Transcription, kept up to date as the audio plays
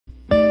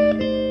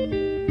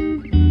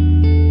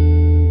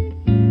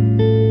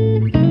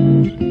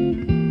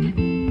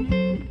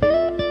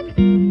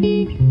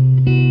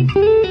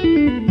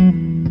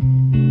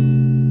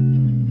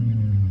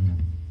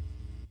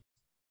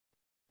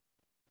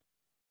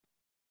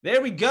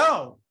There we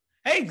go.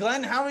 Hey,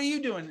 Glenn, how are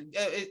you doing?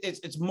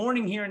 It's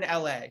morning here in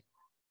LA.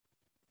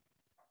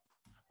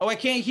 Oh, I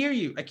can't hear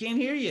you. I can't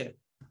hear you.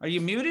 Are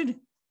you muted?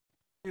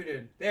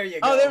 Muted. There you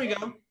Oh, there go. we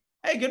go.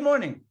 Hey, good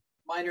morning.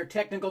 Minor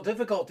technical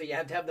difficulty. You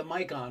have to have the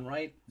mic on,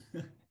 right?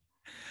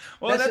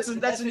 Well, Message,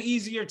 that's an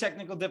easier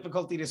technical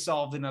difficulty to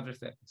solve than other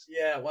things.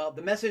 yeah, well,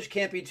 the message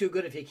can't be too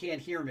good if you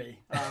can't hear me.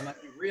 I'd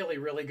be really,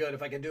 really good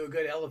if I could do a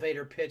good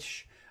elevator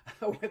pitch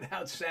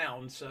without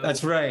sound. So,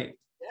 That's right.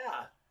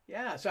 yeah,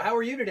 yeah. So, how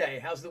are you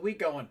today? How's the week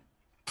going?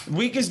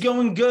 Week is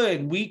going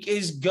good. Week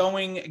is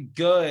going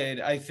good.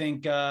 I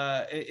think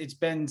it's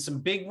been some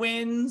big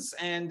wins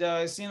and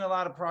I've seen a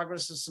lot of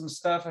progress with some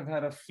stuff. I've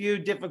had a few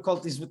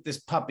difficulties with this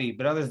puppy,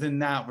 but other than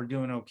that, we're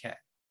doing okay.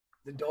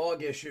 The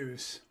dog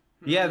issues.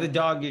 Yeah, Hmm. the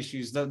dog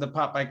issues, the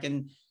pup. I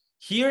can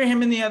hear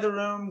him in the other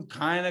room,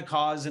 kind of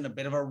causing a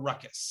bit of a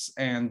ruckus,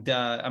 and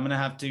I'm gonna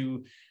have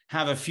to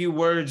have a few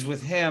words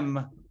with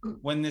him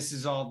when this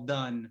is all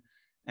done,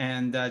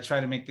 and try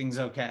to make things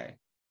okay.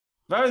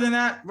 But other than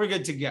that, we're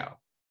good to go.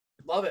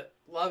 Love it,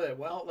 love it.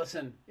 Well,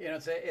 listen,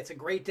 it's a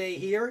great day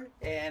here,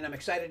 and I'm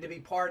excited to be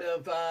part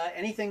of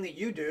anything that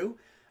you do,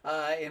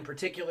 in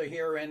particular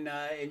here in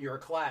your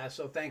class.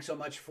 So thanks so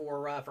much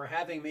for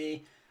having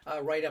me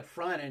right up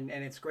front, and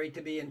it's great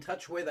to be in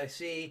touch with. I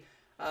see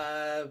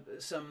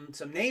some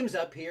names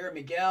up here,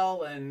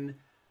 Miguel, and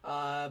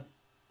I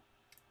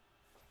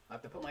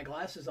have to put my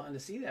glasses on to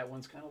see that.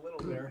 One's kind of little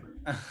there.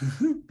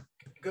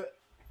 Good.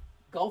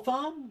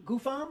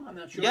 Gulfam? I'm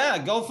not sure. Yeah,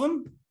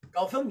 Gulfam.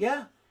 Gulfam,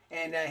 yeah.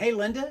 And hey,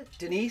 Linda,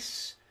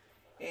 Denise,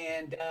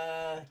 and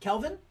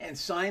Kelvin, and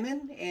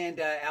Simon,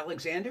 and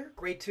Alexander.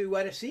 Great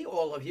to see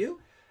all of you.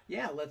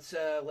 Yeah, let's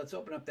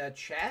open up that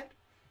chat.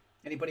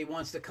 Anybody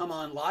wants to come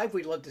on live,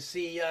 we'd love to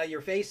see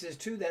your faces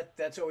too.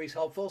 That's always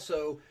helpful.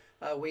 So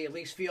we at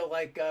least feel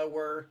like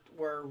we're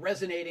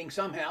resonating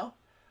somehow.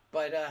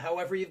 But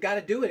however you've got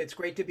to do it, it's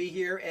great to be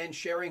here and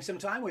sharing some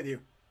time with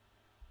you.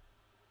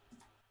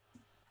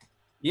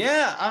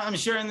 Yeah, I'm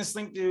sharing this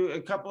link to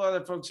a couple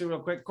other folks here real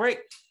quick. Great.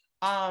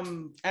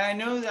 And I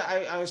know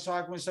that I was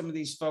talking with some of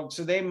these folks,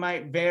 so they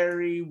might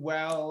very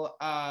well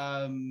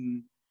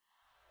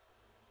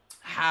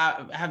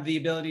have the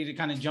ability to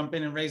kind of jump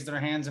in and raise their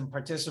hands and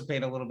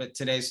participate a little bit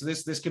today. So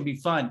this could be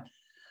fun.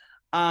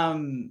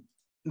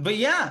 But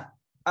yeah,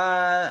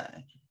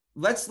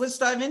 let's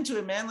dive into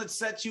it, man. Let's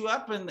set you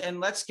up and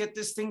let's get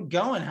this thing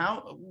going.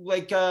 How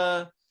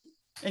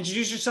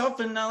introduce yourself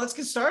and let's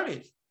get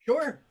started.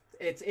 Sure.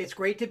 It's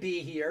great to be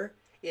here.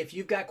 If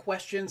you've got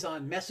questions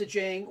on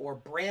messaging or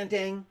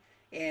branding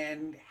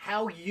and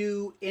how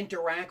you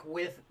interact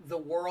with the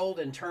world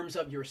in terms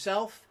of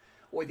yourself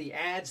or the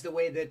ads, the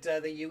way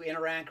that you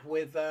interact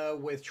with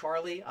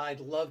Charlie,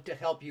 I'd love to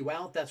help you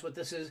out. That's what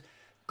this is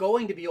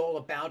going to be all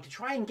about, to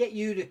try and get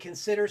you to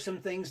consider some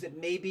things that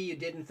maybe you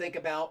didn't think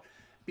about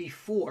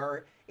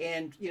before.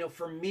 And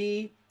for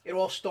me, it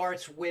all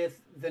starts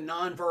with the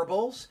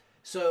nonverbals.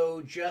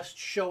 So just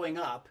showing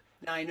up.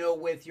 Now I know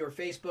with your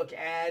Facebook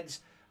ads,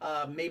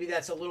 maybe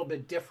that's a little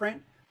bit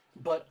different,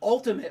 but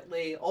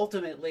ultimately,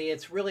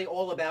 it's really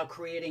all about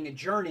creating a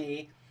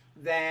journey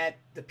that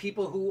the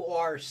people who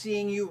are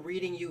seeing you,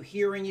 reading you,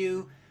 hearing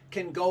you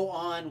can go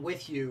on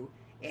with you,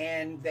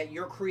 and that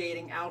you're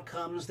creating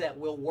outcomes that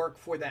will work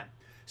for them.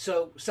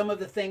 So some of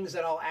the things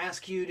that I'll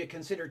ask you to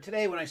consider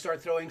today when I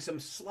start throwing some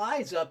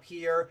slides up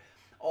here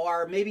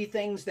are maybe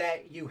things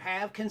that you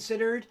have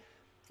considered,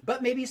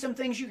 but maybe some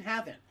things you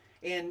haven't.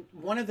 And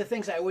one of the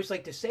things I always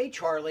like to say,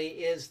 Charlie,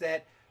 is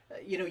that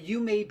you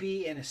may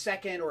be in a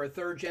second or a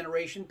third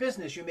generation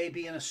business. You may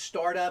be in a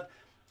startup.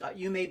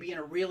 You may be in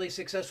a really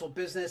successful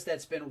business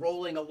that's been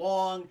rolling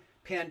along,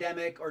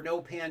 pandemic or no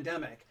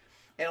pandemic.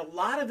 And a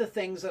lot of the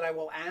things that I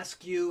will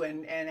ask you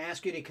and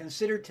ask you to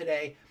consider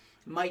today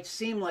might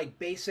seem like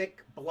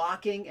basic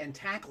blocking and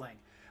tackling.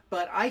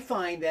 But I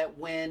find that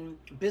when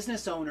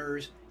business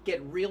owners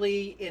get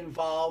really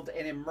involved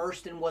and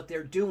immersed in what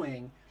they're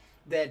doing,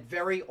 that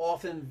very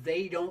often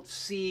they don't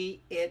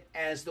see it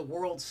as the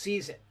world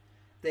sees it.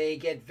 They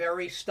get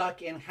very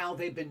stuck in how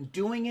they've been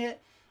doing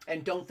it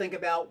and don't think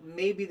about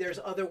maybe there's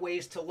other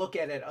ways to look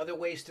at it, other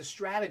ways to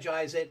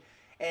strategize it.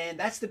 And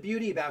that's the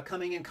beauty about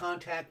coming in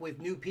contact with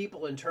new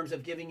people in terms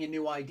of giving you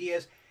new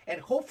ideas.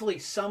 And hopefully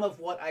some of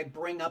what I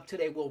bring up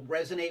today will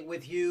resonate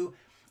with you,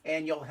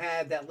 and you'll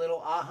have that little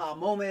aha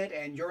moment,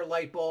 and your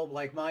light bulb,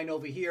 like mine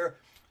over here,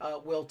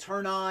 will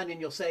turn on, and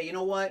you'll say, you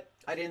know what,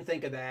 I didn't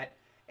think of that.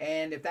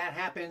 And if that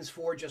happens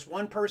for just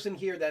one person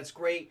here, that's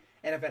great.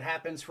 And if it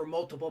happens for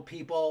multiple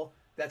people,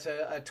 that's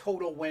a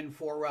total win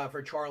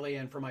for Charlie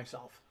and for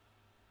myself.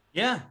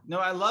 Yeah, no,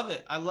 I love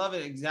it. I love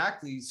it.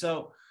 Exactly.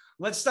 So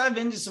let's dive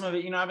into some of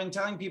it. I've been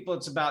telling people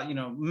it's about,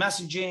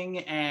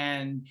 messaging,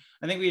 and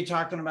I think we were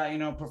talking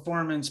about,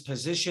 performance,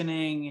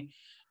 positioning,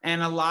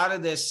 and a lot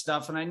of this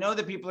stuff. And I know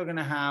that people are going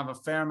to have a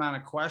fair amount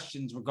of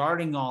questions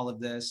regarding all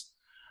of this.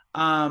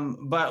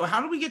 But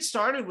how do we get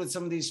started with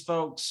some of these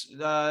folks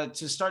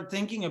to start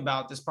thinking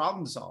about this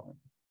problem solving?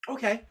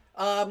 Okay.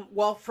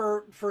 Well,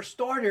 for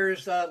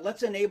starters,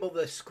 let's enable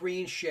the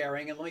screen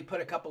sharing, and let me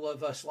put a couple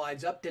of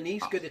slides up.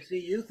 Denise, good to see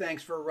you.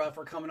 Thanks for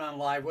coming on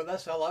live with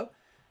us. Hello,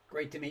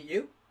 great to meet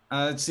you.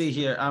 Let's see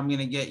here. I'm going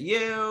to get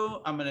you.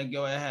 I'm going to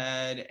go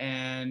ahead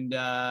and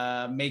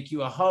make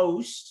you a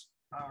host.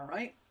 All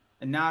right.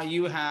 And now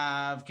you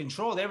have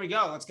control. There we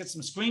go. Let's get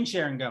some screen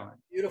sharing going.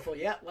 Beautiful.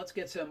 Yeah, let's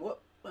get some.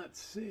 Let's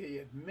see.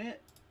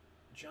 Admit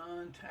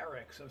John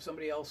Tarek. So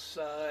somebody else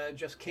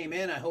just came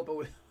in. I hope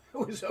it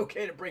was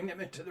okay to bring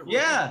them into the room.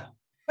 Yeah.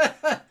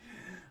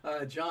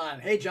 John.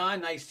 Hey,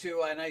 John. Nice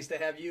to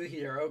have you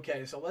here.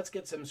 Okay, so let's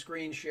get some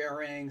screen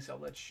sharing. So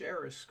let's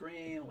share a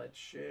screen. Let's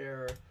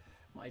share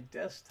my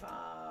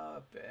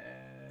desktop,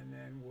 and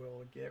then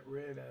we'll get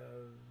rid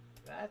of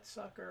that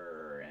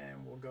sucker,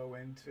 and we'll go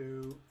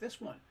into this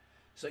one.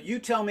 So you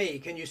tell me,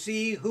 can you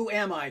see who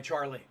am I,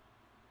 Charlie?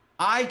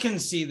 I can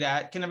see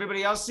that. Can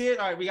everybody else see it?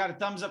 All right, we got a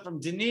thumbs up from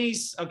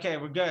Denise. Okay,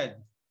 we're good.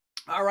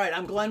 All right,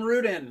 I'm Glenn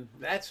Rudin.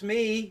 That's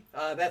me.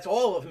 That's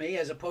all of me,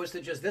 as opposed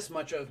to just this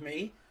much of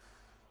me,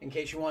 in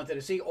case you wanted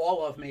to see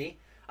all of me.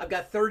 I've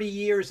got 30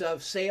 years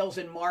of sales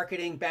and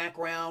marketing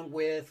background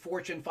with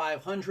Fortune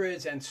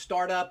 500s and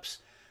startups.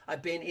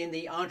 I've been in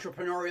the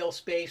entrepreneurial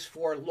space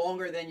for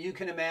longer than you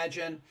can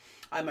imagine.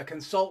 I'm a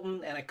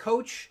consultant and a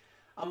coach.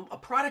 I'm a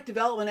product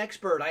development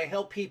expert. I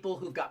help people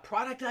who've got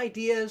product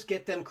ideas,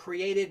 get them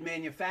created,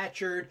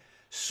 manufactured,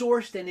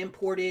 sourced, and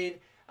imported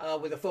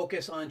with a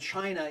focus on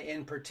China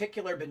in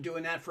particular. Been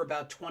doing that for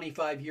about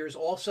 25 years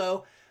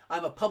also.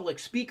 I'm a public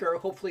speaker.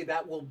 Hopefully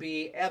that will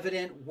be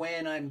evident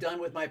when I'm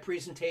done with my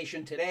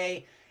presentation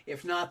today.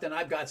 If not, then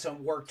I've got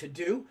some work to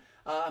do.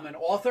 I'm an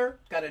author.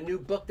 Got a new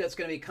book that's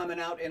going to be coming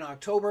out in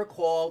October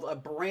called A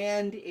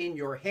Brand in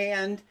Your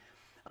Hand.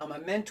 I'm a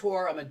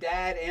mentor, I'm a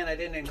dad, and I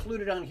didn't include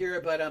it on here,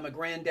 but I'm a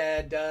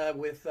granddad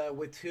with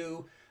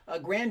two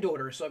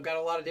granddaughters. So I've got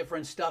a lot of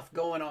different stuff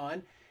going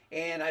on.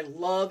 And I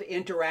love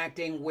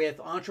interacting with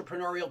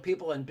entrepreneurial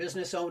people and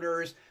business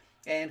owners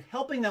and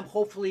helping them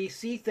hopefully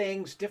see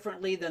things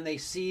differently than they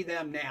see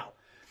them now.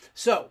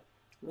 So,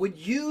 would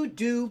you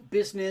do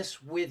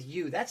business with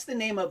you? That's the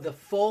name of the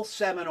full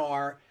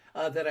seminar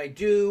that I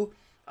do.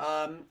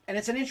 And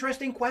it's an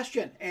interesting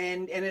question,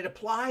 and it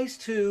applies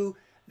to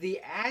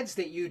the ads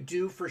that you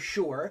do for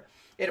sure.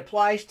 It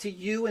applies to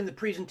you and the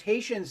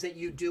presentations that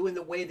you do and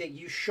the way that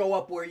you show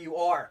up where you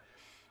are.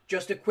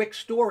 Just a quick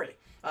story.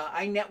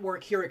 I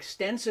network here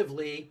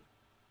extensively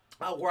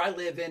where I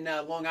live in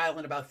Long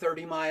Island, about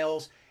 30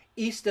 miles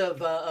east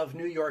of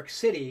New York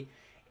City.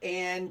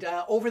 And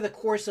over the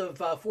course of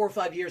 4 or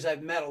 5 years,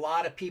 I've met a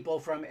lot of people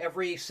from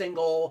every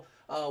single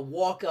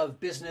walk of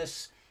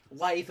business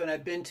life. And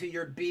I've been to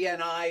your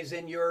BNIs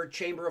and your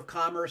Chamber of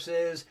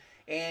Commerce's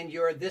and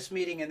your this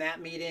meeting and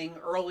that meeting,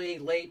 early,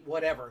 late,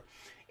 whatever.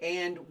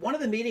 And one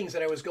of the meetings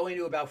that I was going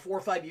to about 4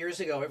 or 5 years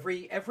ago,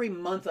 every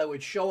month I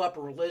would show up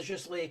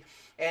religiously,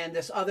 and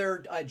this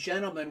other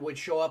gentleman would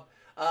show up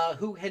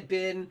who had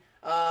been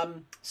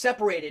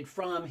separated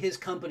from his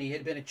company,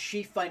 had been a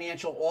chief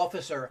financial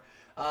officer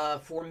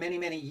for many,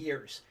 many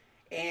years,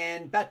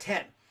 and about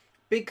 10,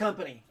 big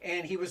company,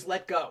 and he was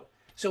let go.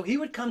 So he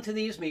would come to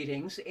these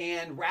meetings,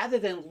 and rather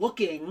than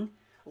looking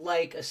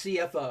like a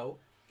CFO,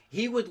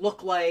 he would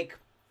look like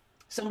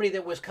somebody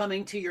that was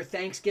coming to your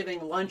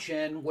Thanksgiving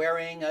luncheon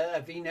wearing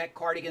a V-neck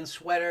cardigan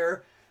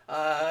sweater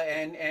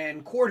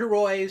and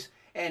corduroys,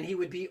 and he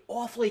would be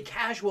awfully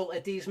casual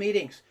at these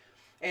meetings.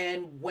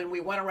 And when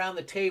we went around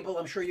the table,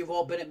 I'm sure you've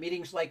all been at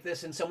meetings like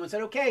this, and someone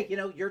said, "Okay,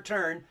 your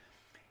turn."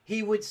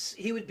 He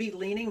would be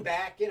leaning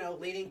back,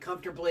 leaning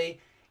comfortably,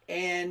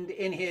 and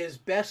in his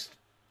best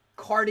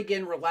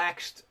cardigan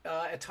relaxed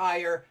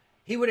attire,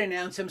 he would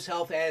announce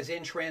himself as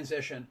in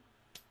transition.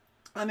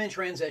 I'm in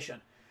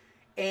transition.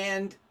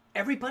 And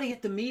everybody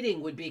at the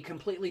meeting would be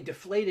completely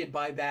deflated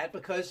by that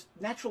because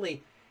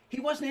naturally he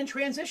wasn't in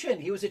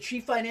transition. He was a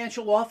chief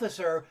financial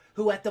officer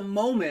who at the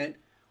moment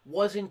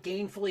wasn't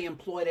gainfully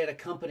employed at a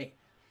company.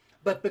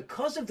 But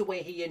because of the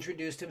way he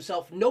introduced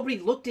himself, nobody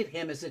looked at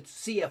him as a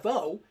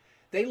CFO.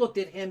 They looked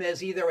at him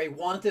as either a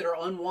wanted or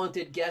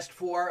unwanted guest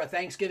for a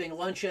Thanksgiving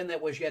luncheon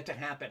that was yet to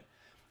happen.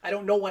 I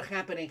don't know what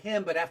happened to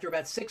him, but after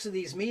about 6 of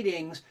these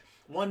meetings,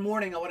 one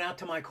morning I went out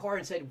to my car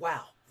and said,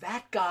 wow,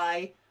 that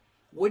guy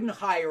wouldn't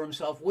hire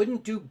himself,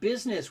 wouldn't do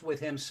business with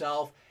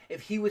himself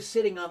if he was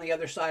sitting on the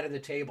other side of the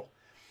table.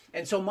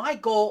 And so my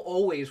goal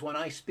always when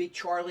I speak,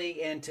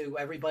 Charlie, and to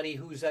everybody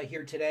who's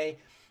here today,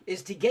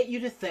 is to get you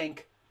to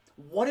think,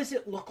 what does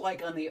it look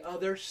like on the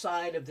other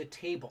side of the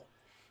table?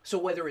 So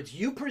whether it's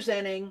you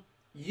presenting,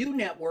 you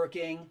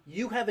networking,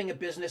 you having a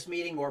business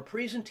meeting or a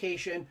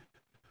presentation,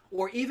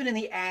 or even in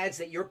the ads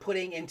that you're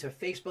putting into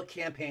Facebook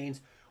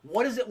campaigns,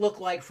 what does it look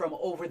like from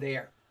over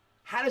there?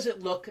 How does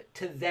it look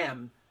to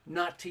them,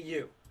 not to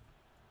you?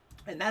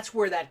 And that's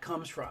where that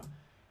comes from.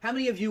 How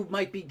many of you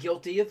might be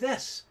guilty of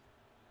this,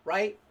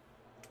 right?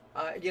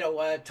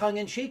 Tongue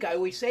in cheek, I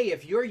always say,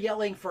 if you're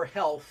yelling for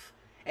health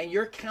and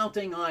you're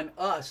counting on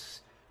us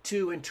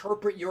to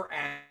interpret your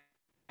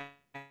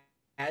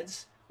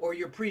ads or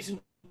your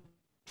presentations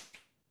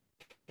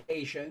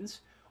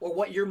or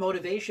what your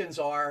motivations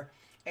are,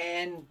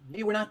 and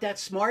maybe we're not that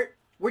smart,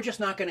 we're just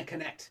not going to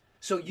connect.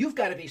 So you've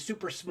got to be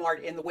super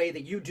smart in the way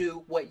that you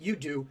do what you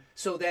do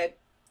so that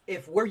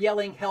if we're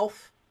yelling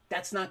health,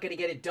 that's not going to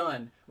get it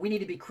done. We need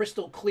to be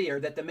crystal clear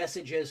that the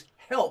message is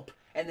help,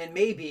 and then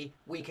maybe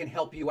we can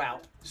help you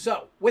out.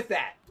 So, with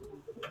that,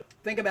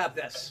 think about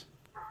this.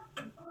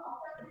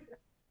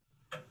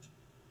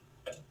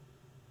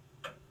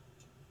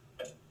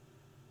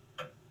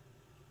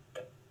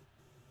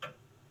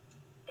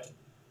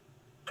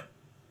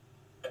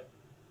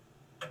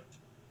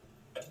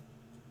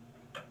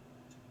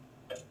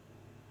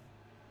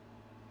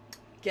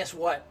 Guess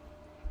what?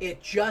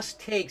 It just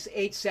takes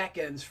 8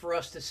 seconds for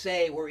us to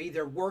say we're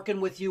either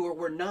working with you or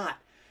we're not.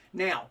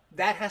 Now,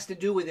 that has to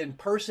do with in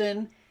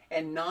person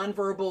and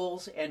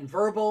nonverbals and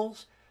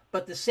verbals,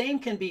 but the same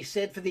can be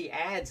said for the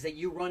ads that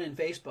you run in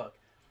Facebook.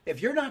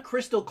 If you're not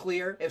crystal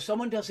clear, if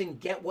someone doesn't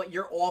get what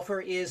your offer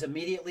is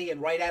immediately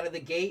and right out of the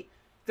gate,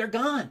 they're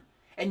gone.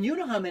 And you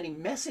know how many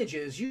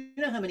messages, you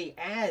know how many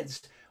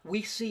ads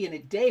we see in a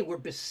day. We're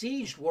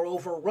besieged, we're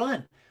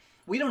overrun.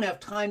 We don't have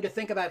time to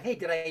think about, hey,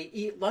 did I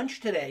eat lunch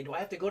today? Do I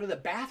have to go to the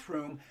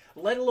bathroom?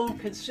 Let alone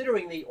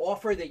considering the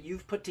offer that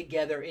you've put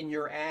together in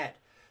your ad.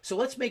 So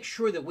let's make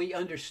sure that we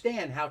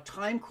understand how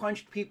time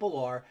crunched people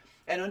are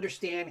and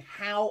understand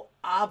how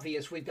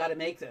obvious we've got to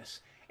make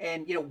this.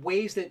 And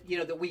ways that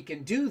that we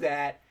can do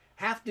that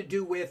have to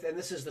do with, and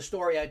this is the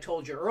story I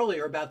told you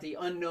earlier about the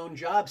unknown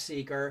job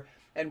seeker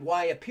and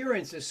why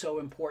appearance is so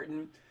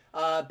important.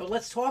 But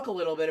let's talk a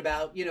little bit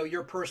about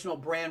your personal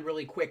brand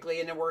really quickly,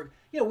 and then we're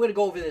going to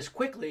go over this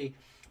quickly.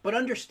 But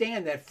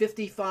understand that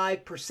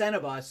 55%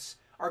 of us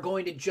are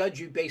going to judge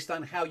you based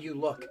on how you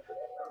look,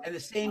 and the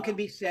same can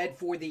be said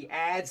for the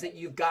ads that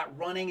you've got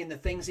running and the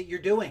things that you're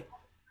doing.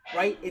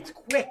 Right? It's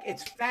quick,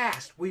 it's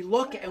fast. We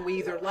look and we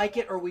either like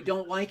it or we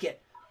don't like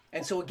it.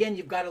 And so again,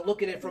 you've got to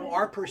look at it from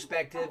our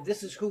perspective.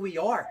 This is who we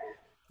are.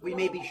 We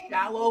may be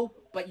shallow,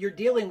 but you're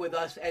dealing with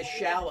us as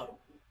shallow.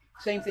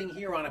 Same thing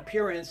here on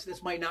appearance.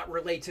 This might not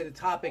relate to the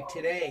topic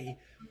today,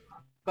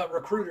 but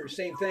recruiters,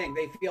 same thing.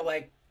 They feel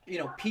like,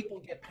 people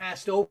get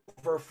passed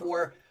over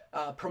for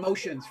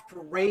promotions,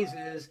 for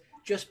raises,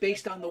 just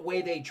based on the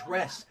way they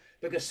dress.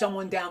 Because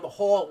someone down the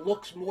hall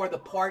looks more the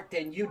part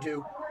than you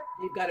do,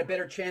 you've got a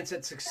better chance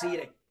at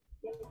succeeding.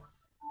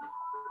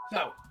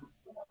 So,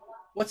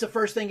 what's the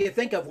first thing you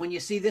think of when you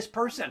see this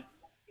person?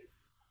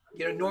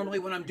 Normally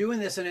when I'm doing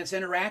this and it's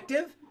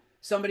interactive,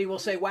 somebody will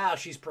say, wow,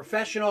 she's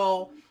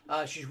professional,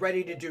 she's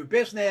ready to do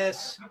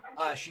business,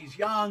 she's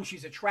young,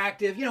 she's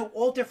attractive,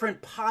 all different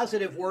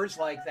positive words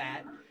like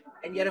that.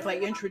 And yet if I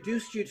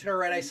introduced you to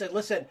her and I said,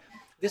 listen,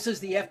 this is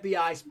the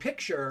FBI's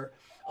picture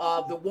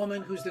of the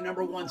woman who's the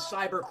 #1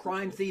 cyber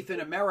crime thief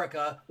in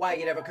America, wow,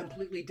 you'd have a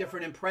completely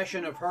different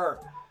impression of her.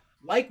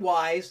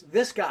 Likewise,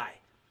 this guy,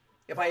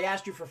 if I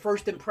asked you for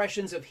first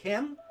impressions of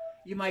him,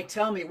 you might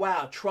tell me,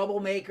 wow,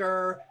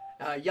 troublemaker,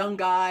 young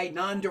guy,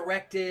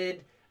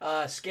 non-directed,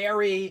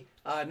 scary,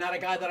 not a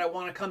guy that I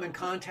want to come in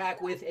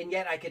contact with. And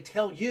yet I could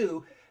tell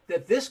you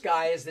that this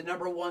guy is the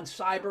 #1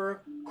 cyber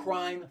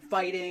crime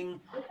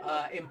fighting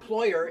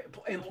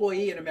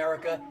employee in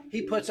America.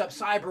 He puts up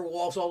cyber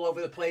walls all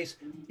over the place.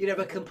 You'd have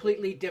a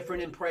completely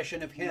different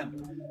impression of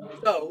him.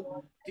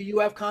 So do you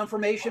have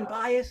confirmation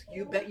bias?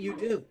 You bet you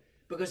do.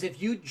 Because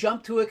if you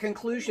jump to a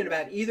conclusion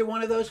about either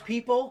one of those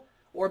people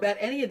or about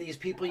any of these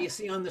people you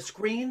see on the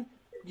screen,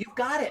 you've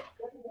got it.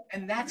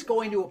 And that's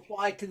going to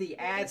apply to the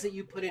ads that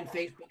you put in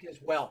Facebook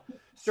as well.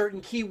 Certain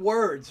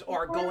keywords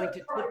are going to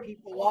tip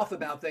people off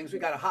about things. We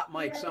got a hot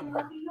mic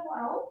somewhere.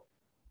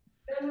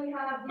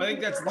 I think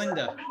that's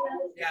Linda.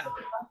 Yeah.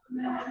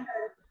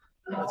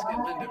 Let's get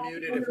Linda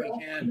muted if we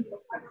can.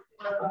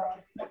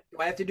 Do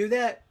I have to do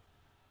that?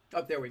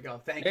 Oh, there we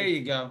go. Thank you. There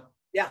you go.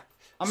 Yeah.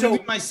 I'm going to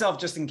mute myself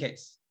just in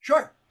case.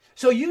 Sure.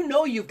 So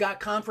you've got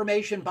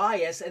confirmation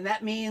bias, and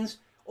that means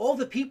all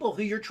the people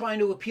who you're trying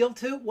to appeal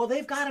to, well,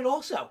 they've got it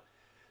also.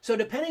 So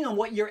depending on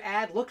what your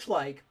ad looks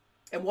like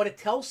and what it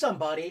tells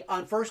somebody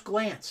on first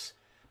glance,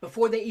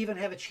 before they even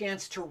have a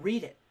chance to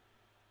read it,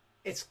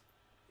 it's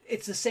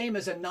the same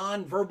as a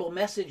nonverbal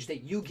message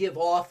that you give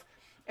off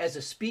as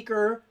a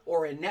speaker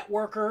or a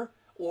networker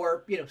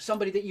or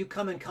somebody that you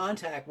come in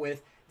contact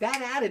with.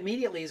 That ad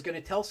immediately is going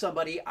to tell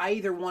somebody, I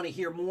either want to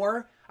hear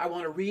more, I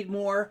want to read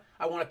more,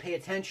 I want to pay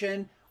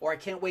attention, or I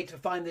can't wait to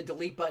find the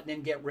delete button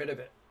and get rid of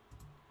it.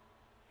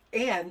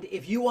 And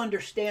if you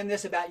understand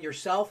this about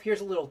yourself,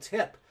 here's a little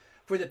tip.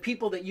 For the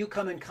people that you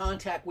come in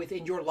contact with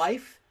in your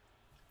life,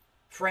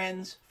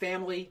 friends,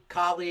 family,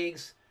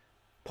 colleagues,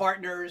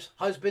 partners,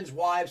 husbands,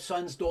 wives,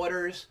 sons,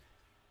 daughters,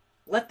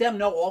 let them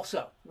know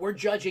also. We're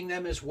judging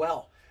them as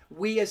well.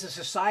 We as a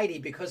society,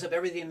 because of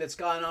everything that's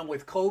gone on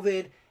with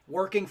COVID,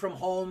 working from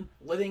home,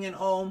 living in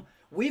home,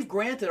 we've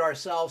granted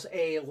ourselves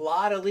a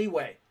lot of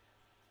leeway.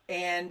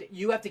 And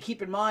you have to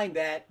keep in mind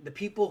that the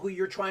people who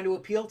you're trying to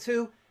appeal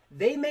to,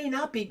 they may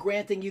not be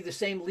granting you the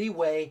same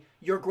leeway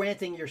you're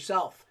granting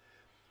yourself.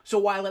 So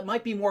while it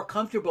might be more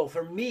comfortable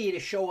for me to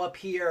show up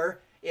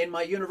here in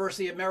my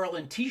University of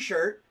Maryland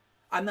t-shirt,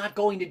 I'm not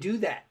going to do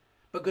that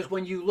Because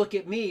when you look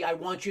at me, I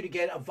want you to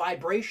get a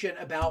vibration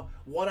about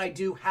what I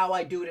do, how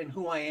I do it, and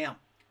who I am.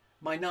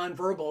 My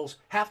nonverbals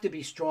have to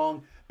be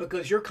strong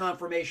because your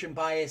confirmation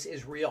bias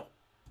is real.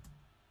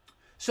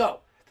 So,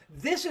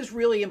 this is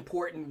really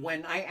important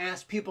when I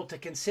ask people to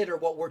consider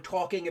what we're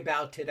talking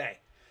about today.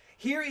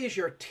 Here is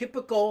your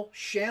typical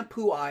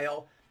shampoo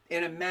aisle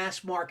in a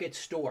mass market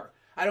store.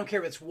 I don't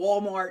care if it's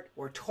Walmart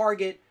or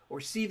Target or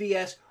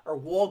CVS or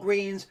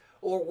Walgreens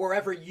or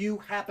wherever you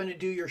happen to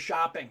do your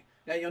shopping.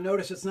 Now you'll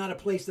notice it's not a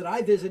place that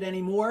I visit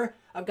anymore.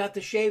 I've got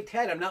the shaved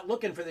head. I'm not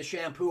looking for the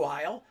shampoo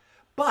aisle.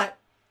 But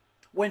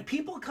when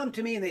people come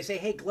to me and they say,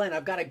 hey, Glenn,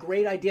 I've got a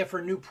great idea for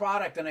a new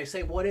product. And I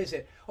say, what is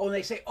it? Oh, and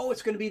they say, oh,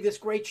 it's going to be this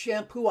great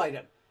shampoo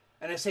item.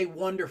 And I say,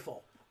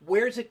 wonderful.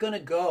 Where's it going to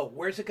go?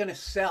 Where's it going to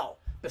sell?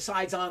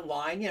 Besides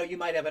online, you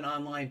might have an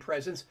online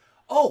presence.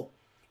 Oh,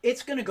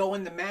 it's going to go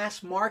in the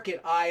mass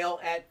market aisle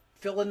at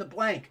fill in the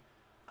blank.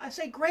 I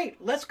say,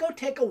 great. Let's go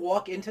take a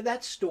walk into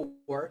that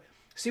store,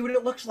 see what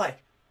it looks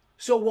like.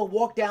 So we'll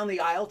walk down the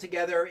aisle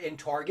together in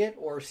Target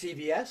or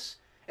CVS,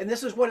 and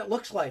this is what it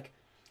looks like.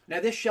 Now,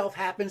 this shelf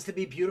happens to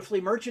be beautifully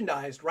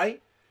merchandised,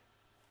 right?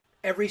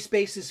 Every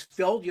space is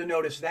filled. You'll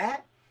notice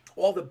that.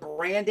 All the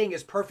branding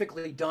is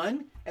perfectly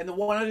done. And the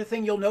one other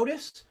thing you'll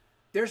notice,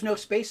 there's no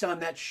space on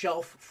that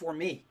shelf for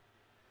me.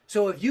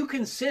 So if you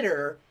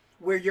consider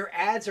where your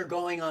ads are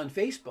going on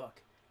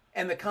Facebook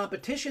and the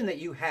competition that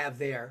you have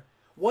there,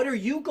 what are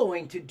you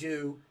going to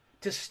do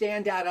to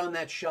stand out on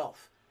that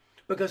shelf?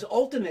 Because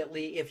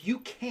ultimately, if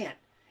you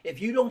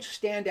don't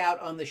stand out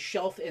on the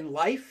shelf in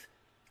life,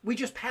 we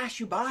just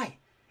pass you by.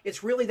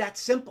 It's really that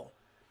simple.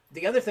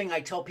 The other thing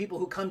I tell people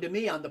who come to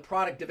me on the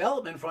product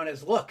development front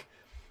is, look,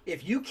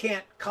 if you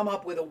can't come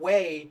up with a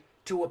way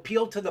to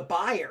appeal to the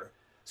buyer,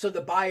 so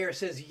the buyer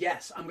says,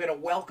 yes, I'm going to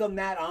welcome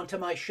that onto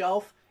my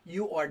shelf,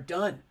 you are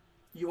done.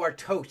 You are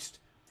toast.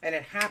 And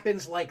it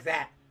happens like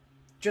that.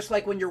 Just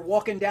like when you're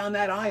walking down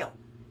that aisle.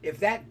 If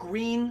that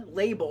green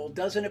label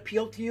doesn't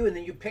appeal to you and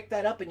then you pick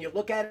that up and you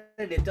look at it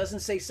and it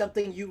doesn't say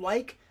something you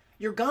like,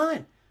 you're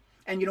gone.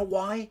 And you know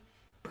why?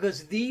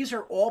 Because these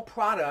are all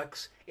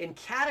products in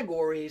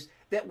categories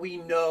that we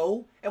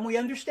know and we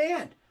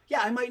understand.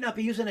 Yeah, I might not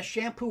be using a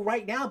shampoo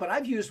right now, but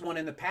I've used one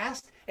in the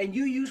past and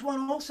you use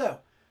one also.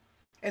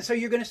 And so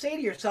you're going to say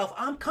to yourself,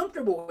 I'm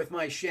comfortable with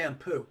my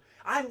shampoo.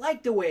 I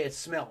like the way it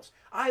smells.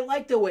 I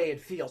like the way it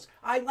feels.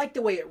 I like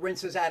the way it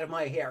rinses out of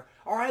my hair.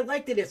 Or I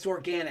like that it's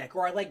organic.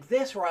 Or I like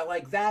this, or I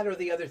like that, or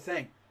the other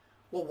thing.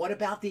 Well, what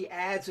about the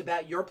ads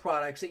about your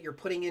products that you're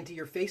putting into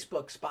your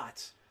Facebook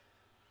spots?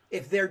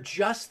 If they're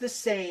just the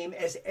same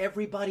as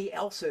everybody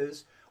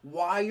else's,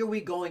 why are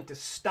we going to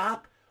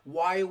stop?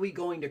 Why are we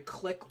going to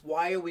click?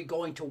 Why are we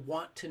going to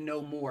want to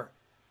know more?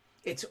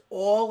 It's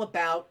all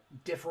about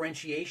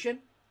differentiation.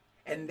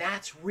 And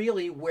that's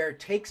really where it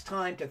takes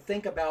time to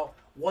think about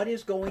what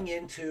is going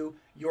into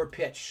your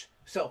pitch.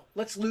 So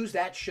let's lose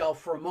that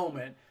shelf for a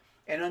moment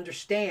and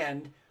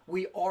understand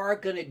we are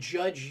going to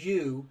judge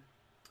you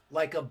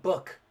like a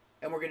book.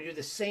 And we're going to do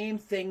the same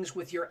things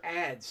with your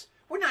ads.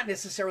 We're not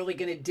necessarily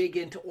going to dig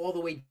into all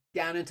the way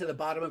down into the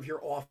bottom of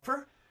your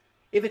offer.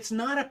 If it's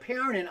not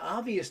apparent and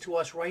obvious to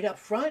us right up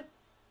front,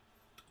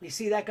 you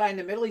see that guy in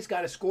the middle, he's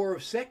got a score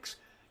of 6.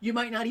 You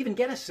might not even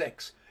get a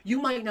 6.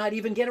 You might not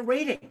even get a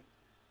rating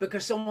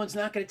because someone's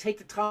not going to take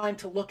the time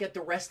to look at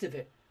the rest of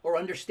it or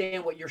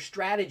understand what your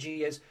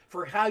strategy is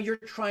for how you're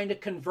trying to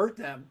convert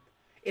them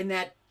in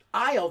that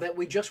aisle that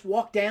we just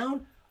walked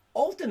down.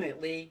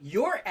 Ultimately,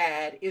 your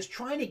ad is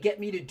trying to get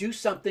me to do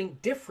something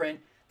different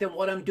than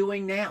what I'm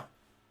doing now.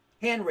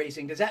 Hand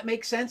raising. Does that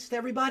make sense to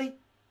everybody?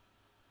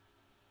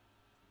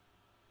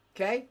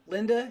 Okay,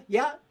 Linda,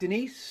 yeah.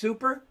 Denise,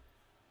 super.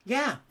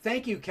 Yeah,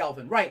 thank you,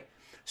 Kelvin. Right.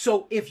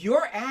 So if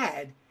your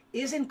ad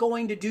isn't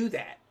going to do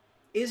that,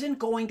 isn't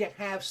going to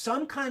have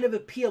some kind of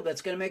appeal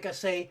that's going to make us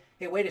say,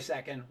 hey, wait a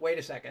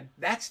second,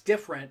 that's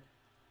different.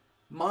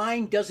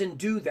 Mine doesn't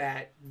do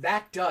that,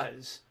 that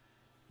does.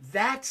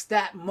 That's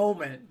that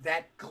moment,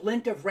 that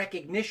glint of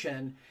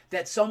recognition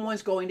that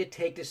someone's going to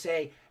take to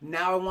say,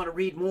 now I want to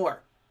read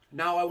more.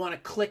 Now I want to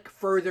click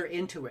further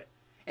into it.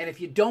 And if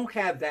you don't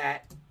have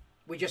that,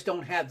 we just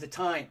don't have the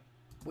time.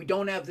 We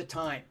don't have the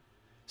time.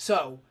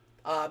 So,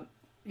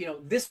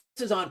 this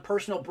is on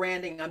personal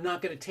branding. I'm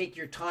not going to take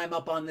your time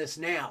up on this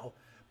now,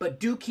 but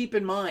do keep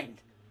in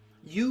mind,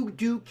 you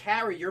do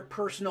carry your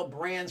personal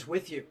brands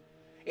with you.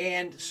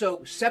 And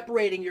so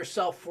separating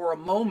yourself for a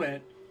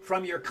moment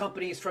from your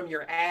companies, from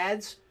your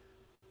ads,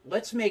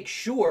 let's make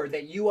sure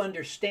that you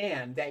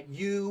understand that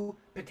you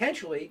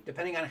potentially,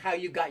 depending on how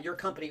you got your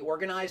company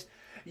organized,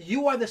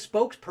 you are the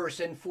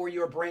spokesperson for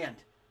your brand.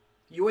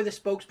 You are the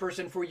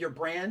spokesperson for your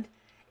brand.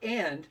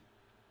 And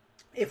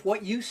if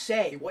what you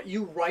say, what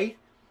you write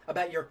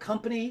about your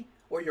company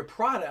or your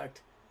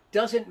product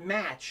doesn't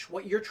match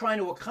what you're trying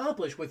to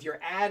accomplish with your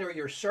ad or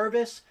your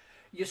service,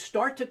 you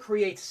start to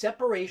create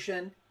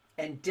separation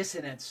and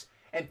dissonance.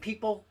 And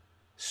people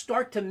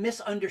start to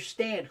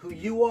misunderstand who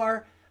you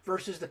are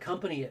versus the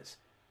company is.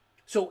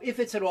 So if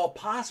it's at all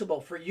possible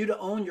for you to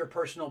own your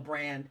personal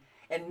brand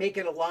and make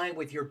it align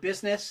with your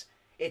business,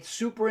 it's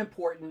super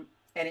important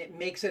and it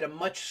makes it a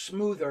much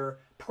smoother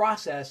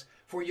process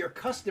for your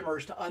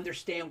customers to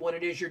understand what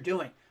it is you're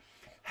doing.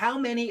 How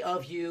many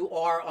of you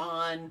are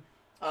on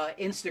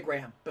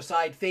Instagram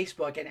beside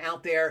Facebook and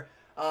out there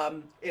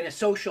in a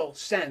social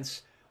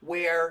sense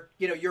where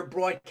you're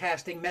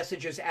broadcasting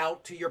messages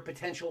out to your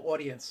potential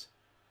audience?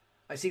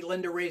 I see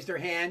Linda raised her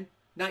hand.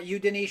 Not you,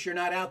 Denise. You're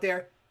not out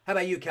there. How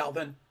about you,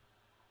 Calvin?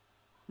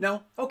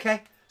 No?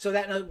 Okay. So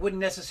that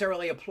wouldn't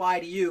necessarily apply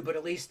to you, but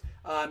at least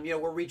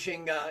we're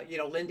reaching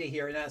Linda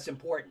here, and that's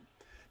important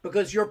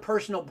because your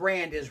personal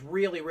brand is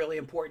really, really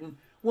important.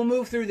 We'll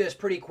move through this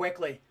pretty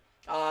quickly,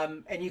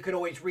 and you can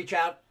always reach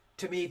out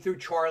to me through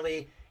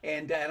Charlie,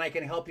 and I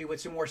can help you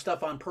with some more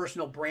stuff on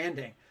personal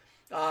branding.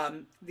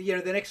 The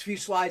next few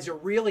slides are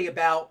really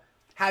about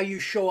how you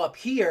show up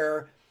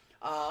here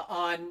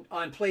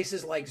on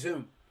places like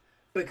Zoom,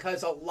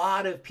 because a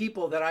lot of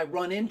people that I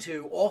run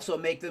into also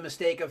make the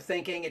mistake of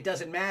thinking it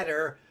doesn't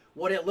matter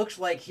what it looks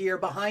like here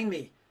behind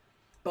me.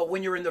 But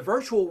when you're in the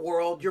virtual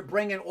world, you're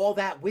bringing all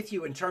that with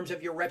you in terms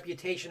of your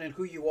reputation and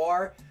who you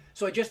are.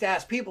 So I just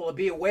ask people to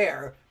be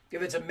aware.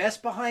 If it's a mess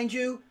behind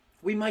you,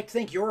 we might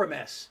think you're a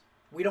mess.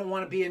 We don't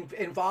want to be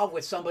involved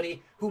with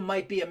somebody who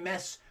might be a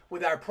mess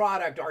with our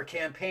product, our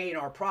campaign,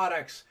 our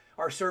products,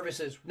 our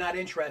services. Not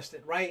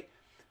interested, right?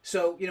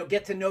 So,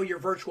 get to know your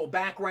virtual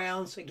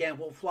backgrounds. Again,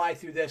 we'll fly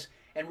through this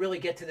and really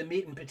get to the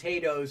meat and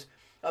potatoes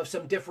of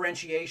some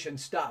differentiation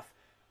stuff.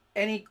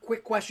 Any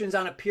quick questions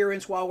on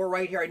appearance while we're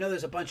right here? I know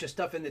there's a bunch of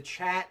stuff in the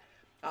chat.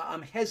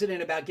 I'm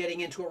hesitant about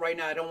getting into it right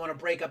now. I don't want to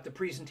break up the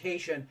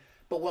presentation,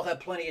 but we'll have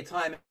plenty of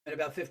time in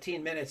about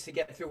 15 minutes to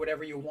get through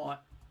whatever you want.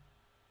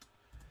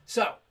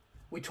 So,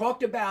 we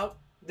talked about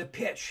the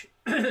pitch.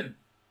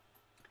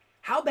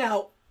 How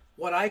about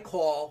what I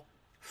call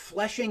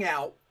fleshing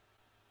out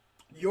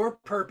your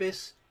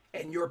purpose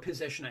and your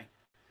positioning?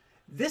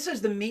 This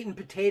is the meat and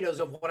potatoes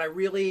of what I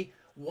really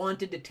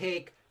wanted to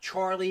take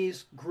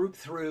Charlie's group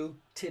through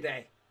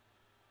today.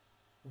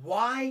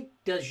 Why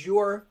does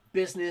your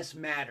business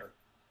matter?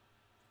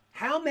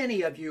 How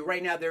many of you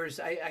right now,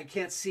 I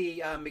can't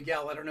see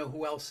Miguel. I don't know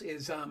who else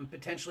is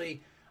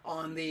potentially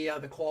on the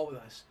call with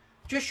us.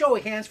 Just show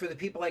of hands for the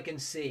people I can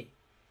see.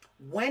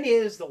 When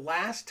is the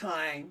last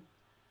time,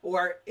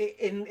 or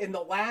in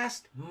the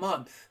last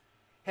month,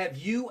 have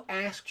you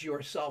asked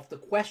yourself the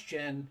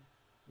question,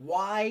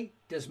 why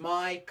does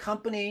my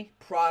company,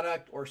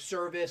 product, or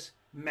service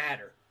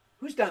matter?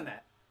 Who's done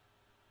that?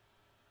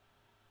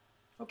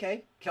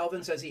 Okay,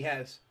 Kelvin says he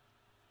has.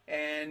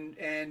 And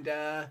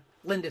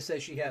Linda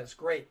says she has.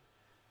 Great.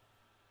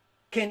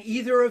 Can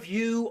either of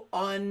you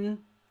unmute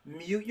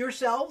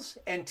yourselves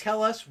and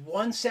tell us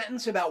one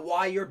sentence about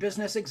why your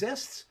business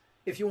exists?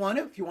 If you want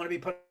to be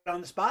put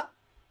on the spot.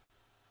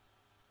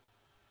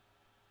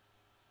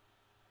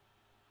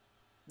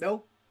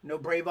 No? No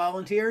brave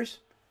volunteers?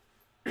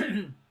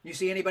 You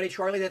see anybody,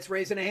 Charlie, that's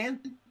raising a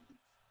hand?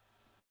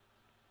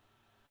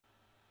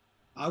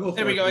 I'll go.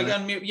 There we go. I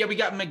got mute. Yeah, we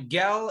got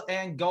Miguel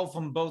and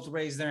Gulfum both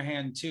raised their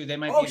hand too. They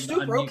might be able to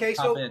super. unmute, Okay,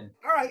 so all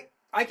right.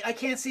 I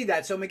can't see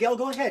that. So Miguel,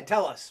 go ahead.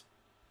 Tell us.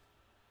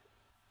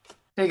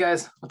 Hey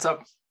guys, what's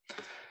up?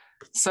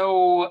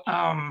 So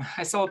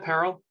I sell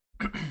apparel,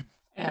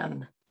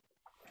 and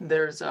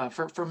there's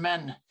for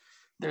men,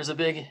 there's a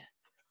big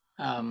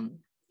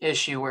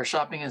issue where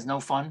shopping is no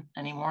fun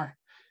anymore.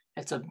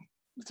 It's a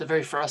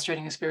very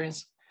frustrating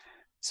experience.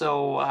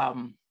 So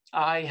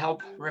I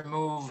help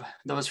remove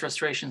those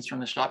frustrations from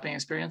the shopping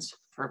experience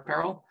for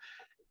apparel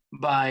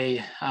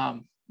by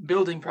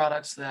building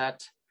products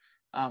that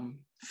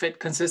fit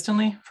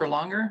consistently for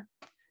longer,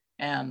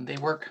 and they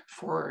work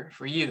for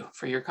you,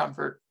 for your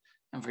comfort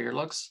and for your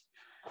looks.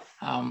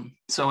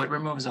 So it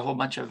removes a whole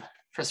bunch of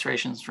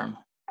frustrations from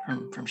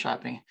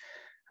shopping.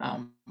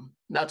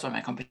 That's why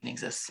my company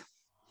exists.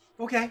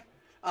 Okay.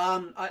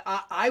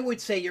 I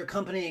would say your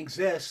company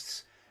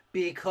exists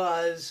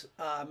because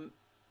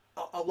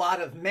a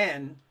lot of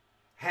men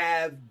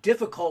have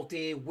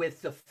difficulty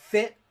with the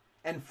fit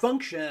and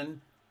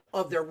function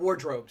of their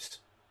wardrobes.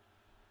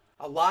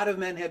 A lot of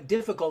men have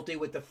difficulty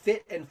with the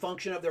fit and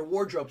function of their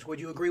wardrobes.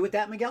 Would you agree with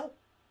that, Miguel?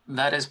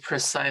 That is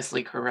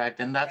precisely correct.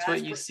 And that's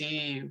what you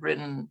see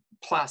written,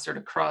 plastered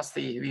across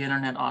the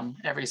internet on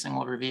every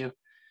single review.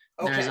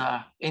 Okay. There's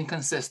a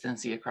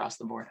inconsistency across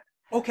the board.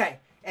 Okay.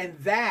 And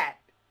that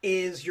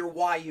is your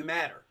why you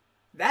matter.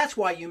 That's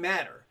why you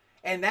matter.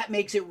 And that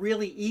makes it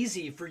really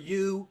easy for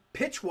you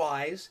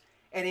pitch-wise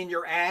and in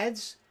your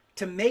ads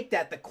to make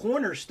that the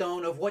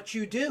cornerstone of what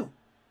you do.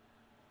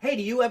 Hey,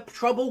 do you have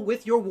trouble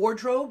with your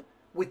wardrobe,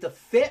 with the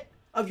fit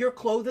of your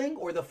clothing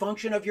or the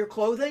function of your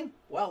clothing?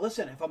 Well,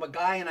 listen, if I'm a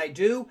guy and I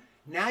do,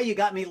 now you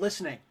got me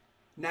listening.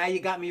 Now you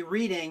got me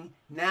reading.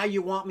 Now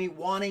you want me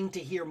wanting to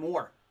hear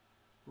more.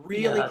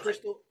 Really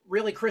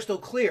crystal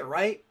clear,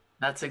 right?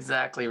 That's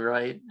exactly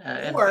right.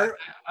 Or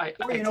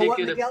you know what,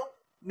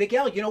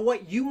 Miguel, you know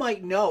what? You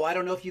might know, I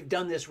don't know if you've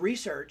done this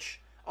research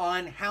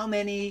on how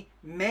many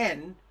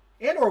men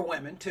and or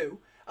women too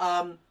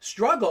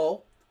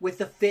struggle with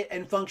the fit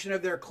and function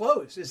of their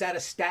clothes. Is that a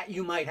stat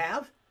you might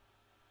have?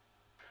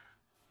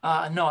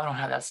 No, I don't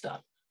have that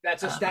stat.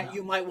 That's a stat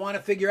you might want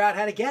to figure out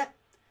how to get,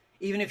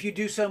 even if you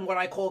do some what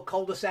I call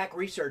cul-de-sac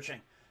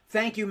researching.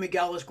 Thank you,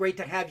 Miguel. It's great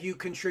to have you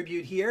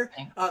contribute here.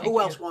 Thank Who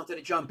you. else wanted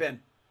to jump in?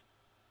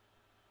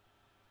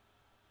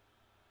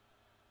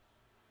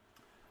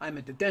 I'm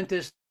at the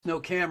dentist. No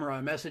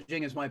camera.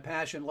 Messaging is my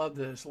passion. Love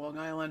this. Long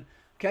Island.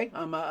 Okay,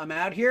 I'm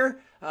out here.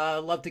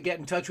 Love to get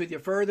in touch with you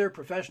further.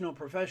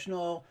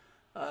 Professional.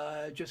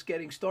 Just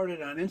getting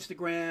started on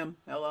Instagram.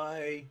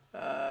 LI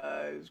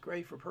is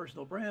great for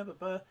personal brand,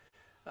 with a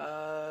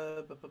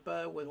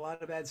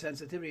lot of ad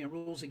sensitivity and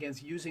rules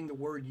against using the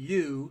word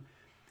you.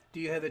 Do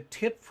you have a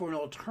tip for an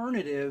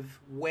alternative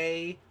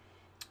way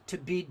to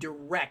be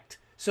direct?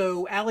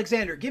 So,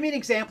 Alexander, give me an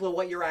example of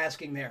what you're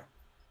asking there.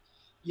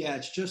 Yeah,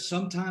 it's just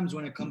sometimes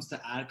when it comes to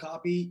ad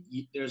copy,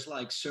 there's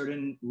like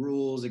certain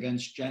rules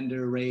against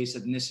gender, race,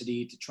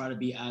 ethnicity to try to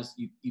be as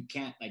you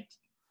can't like.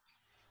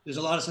 There's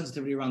a lot of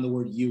sensitivity around the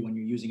word "you" when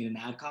you're using it in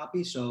ad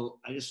copy. So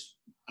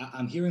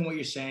I'm hearing what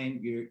you're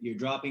saying. You're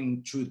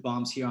dropping truth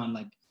bombs here on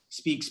like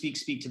speak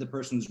to the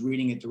person who's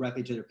reading it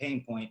directly to their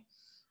pain point.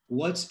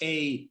 What's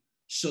a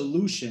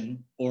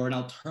solution or an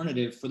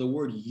alternative for the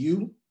word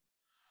 "you"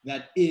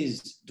 that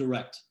is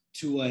direct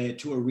to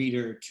a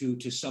reader,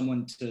 to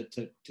someone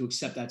to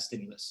accept that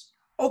stimulus?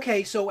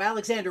 Okay, so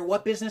Alexander,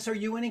 what business are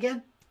you in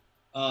again?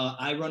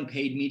 I run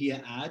paid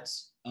media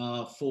ads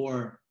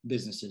for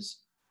businesses.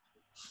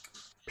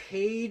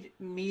 Paid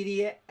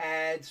media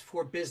ads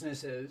for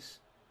businesses.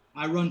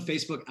 I run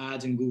Facebook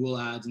ads and Google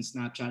ads and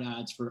Snapchat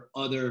ads for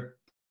other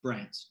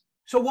brands.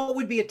 So what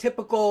would be a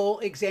typical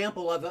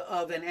example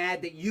of an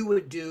ad that you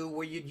would do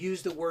where you'd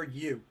use the word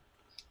you?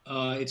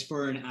 It's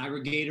for an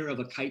aggregator of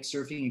a kite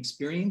surfing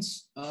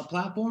experience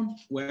platform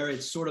where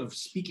it's sort of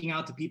speaking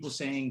out to people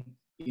saying,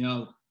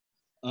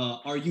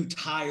 are you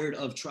tired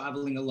of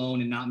traveling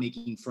alone and not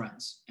making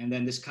friends? And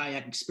then this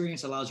kayak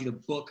experience allows you to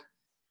book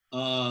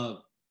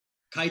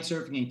kite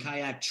surfing and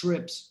kayak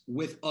trips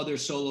with other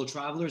solo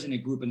travelers in a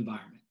group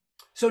environment.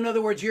 So in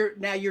other words,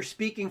 you're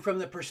speaking from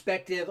the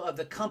perspective of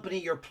the company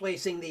you're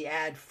placing the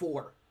ad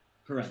for.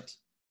 Correct.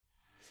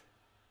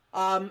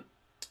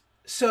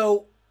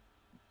 So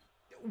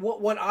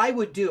what I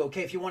would do,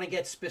 okay, if you want to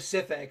get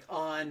specific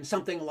on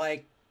something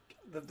like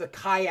the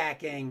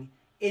kayaking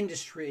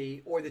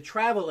industry or the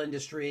travel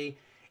industry,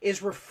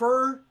 is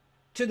refer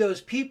to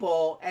those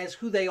people as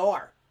who they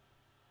are.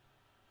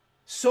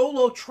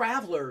 Solo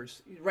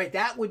travelers, right?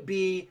 That would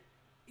be,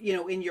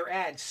 in your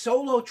ad.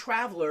 Solo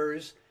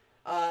travelers,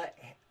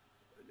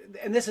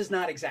 and this is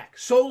not exact.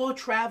 Solo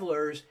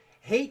travelers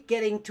hate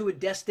getting to a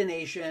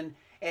destination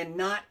and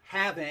not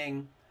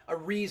having a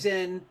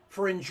reason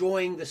for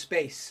enjoying the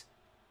space.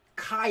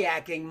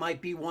 Kayaking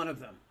might be one of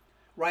them,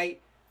 right?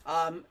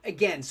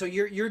 Again, so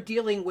you're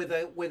dealing with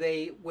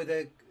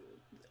a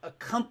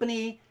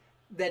company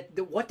that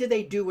what do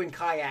they do in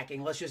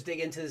kayaking? Let's just dig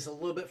into this a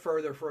little bit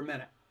further for a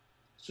minute.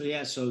 So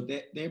yeah, so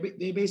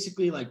they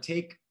basically like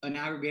take an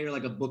aggregator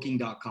like a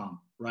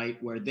booking.com,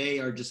 right? Where they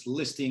are just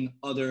listing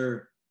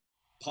other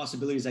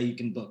possibilities that you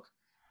can book.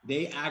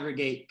 They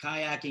aggregate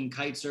kayaking,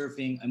 kite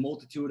surfing, a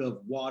multitude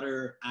of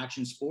water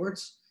action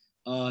sports,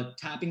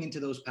 tapping into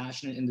those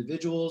passionate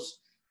individuals,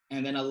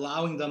 and then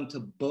allowing them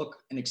to book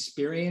an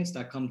experience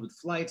that comes with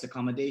flights,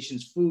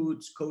 accommodations,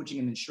 foods, coaching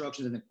and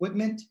instructions and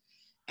equipment,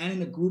 and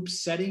in a group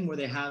setting where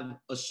they have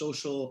a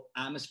social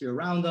atmosphere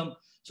around them.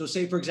 So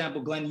say, for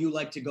example, Glenn, you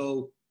like to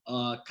go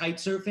kite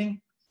surfing.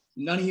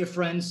 None of your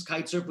friends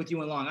kite surf with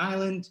you in Long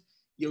Island.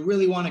 You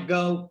really want to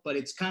go, but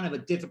it's kind of a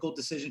difficult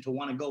decision to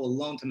want to go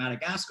alone to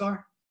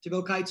Madagascar to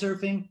go kite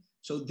surfing.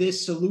 So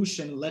this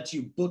solution lets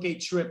you book a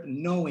trip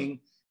knowing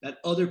that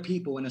other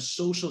people in a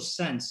social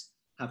sense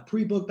have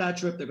pre-booked that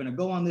trip. They're going to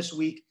go on this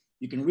week.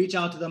 You can reach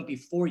out to them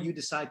before you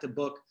decide to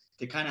book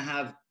to kind of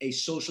have a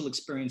social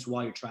experience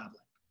while you're traveling.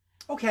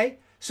 Okay,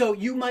 so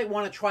you might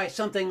want to try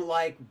something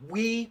like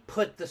we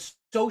put the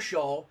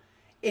social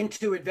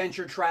into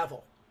adventure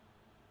travel.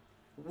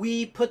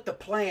 We put the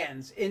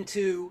plans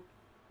into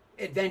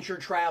adventure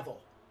travel.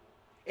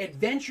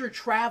 Adventure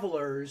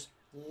travelers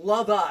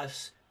love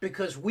us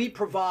because we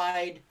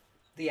provide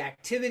the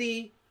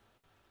activity,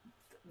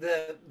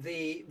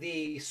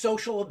 the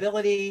social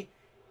ability,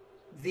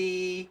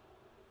 the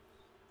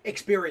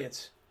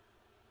experience.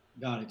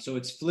 Got it. So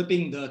it's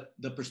flipping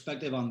the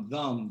perspective on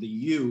them, the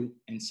you,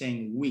 and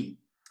saying we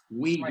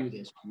right. Do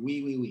this.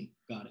 We.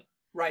 Got it.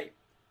 Right.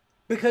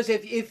 Because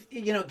if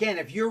again,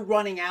 if you're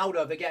running out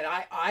of, again,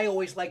 I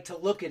always like to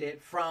look at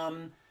it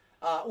from,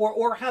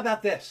 or how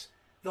about this?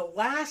 The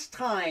last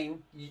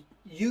time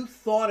you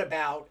thought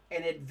about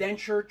an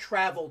adventure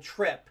travel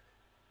trip,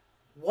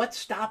 what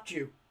stopped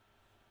you?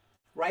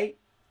 Right?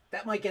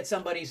 That might get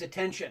somebody's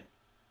attention,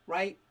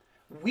 right?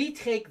 We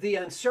take the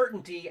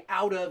uncertainty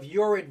out of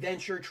your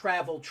adventure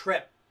travel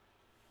trip.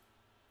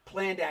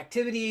 Planned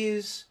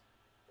activities,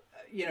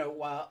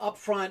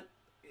 upfront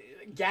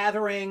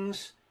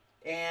gatherings,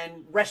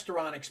 and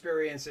restaurant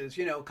experiences,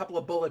 a couple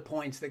of bullet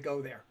points that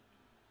go there.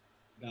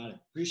 Got it.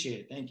 Appreciate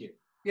it. Thank you.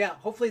 Yeah,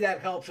 hopefully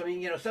that helps. I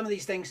mean, some of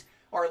these things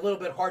are a little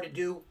bit hard to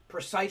do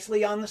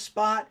precisely on the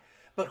spot,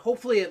 but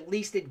hopefully at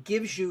least it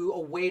gives you a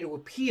way to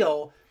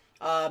appeal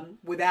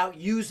without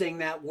using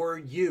that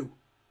word you,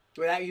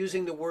 without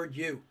using the word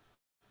you.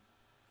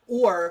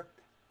 Or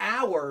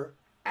our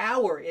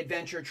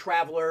adventure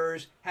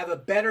travelers have a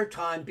better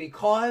time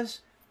because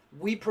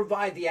we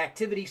provide the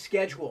activity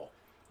schedule,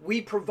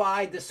 we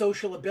provide the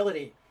social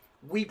ability,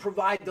 we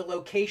provide the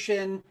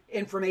location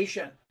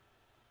information.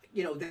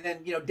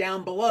 Then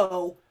down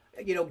below,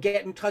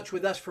 get in touch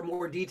with us for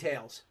more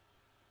details.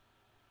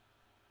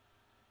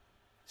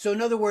 So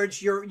in other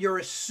words, you're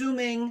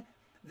assuming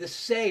the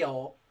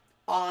sale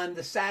on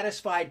the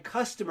satisfied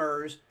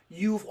customers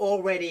you've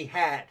already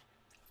had.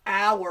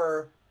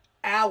 Our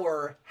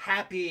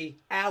happy,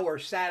 our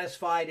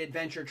satisfied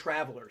adventure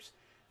travelers.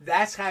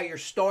 That's how you're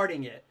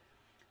starting it.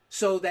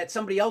 So that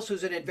somebody else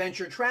who's an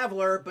adventure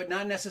traveler but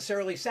not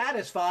necessarily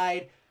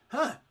satisfied,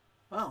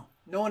 well,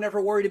 no one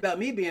ever worried about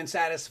me being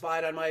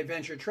satisfied on my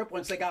adventure trip.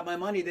 Once they got my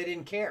money, they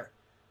didn't care.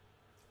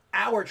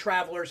 Our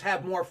travelers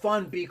have more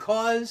fun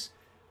because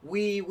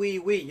we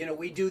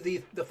do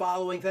the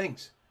following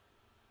things.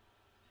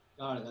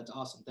 Got it. That's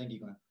awesome. Thank you,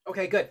 Glenn.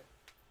 Okay, good.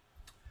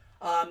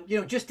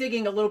 Just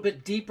digging a little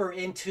bit deeper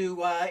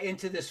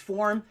into this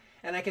form,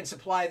 and I can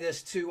supply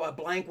this to a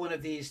blank one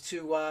of these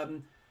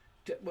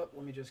well,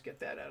 let me just get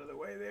that out of the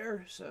way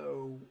there.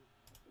 So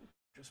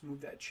just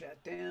move that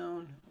chat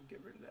down. I'll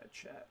get rid of that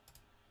chat.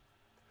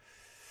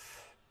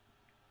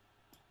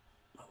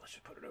 Well, let's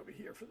just put it over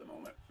here for the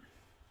moment.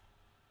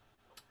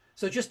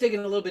 So just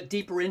digging a little bit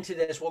deeper into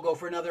this, we'll go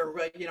for another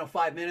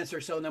 5 minutes or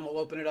so, and then we'll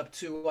open it up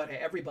to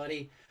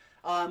everybody.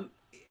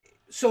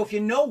 So if you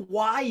know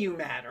why you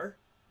matter,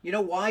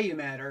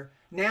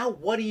 now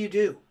what do you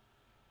do?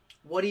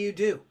 What do you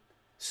do?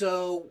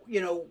 So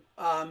we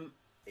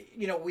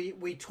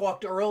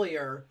talked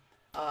earlier,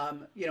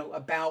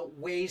 about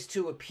ways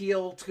to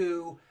appeal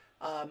to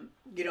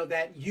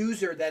that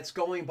user that's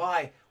going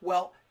by.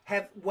 Well,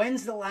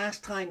 when's the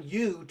last time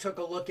you took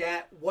a look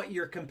at what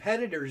your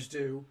competitors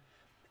do?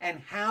 And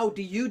how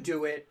do you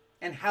do it?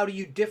 And how do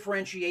you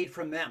differentiate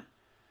from them?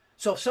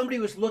 So if somebody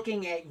was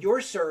looking at your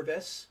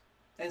service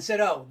and said,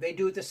 oh, they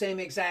do it the same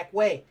exact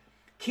way,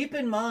 keep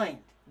in mind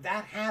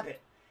that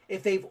habit.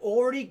 If they've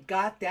already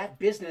got that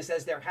business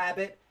as their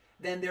habit,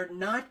 then they're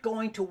not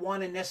going to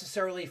want to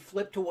necessarily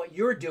flip to what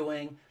you're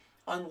doing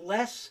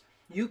unless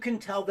you can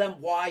tell them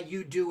why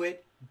you do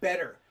it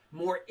better,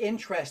 more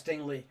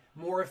interestingly,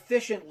 more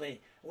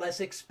efficiently, less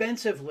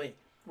expensively,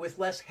 with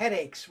less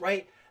headaches,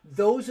 right?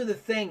 Those are the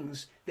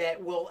things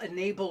that will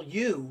enable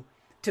you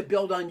to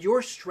build on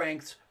your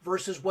strengths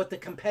versus what the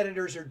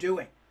competitors are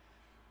doing.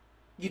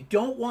 You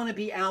don't want to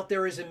be out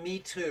there as a me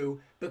too,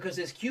 because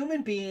as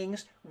human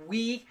beings,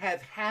 we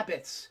have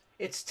habits.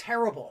 It's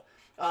terrible.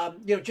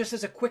 Just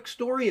as a quick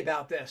story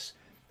about this,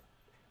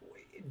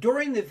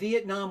 during the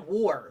Vietnam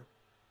War,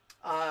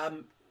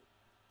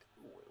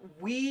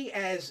 we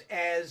as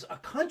a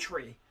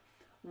country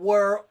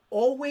were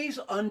always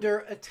under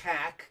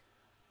attack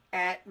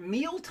at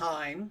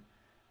mealtime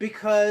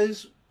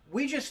because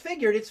we just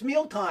figured it's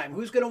mealtime.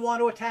 Who's going to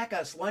want to attack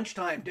us?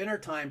 Lunchtime, dinner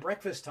time,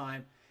 breakfast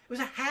time. It was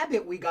a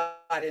habit we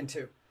got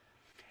into.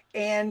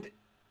 And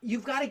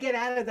you've got to get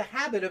out of the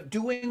habit of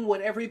doing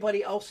what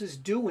everybody else is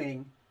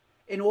doing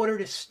in order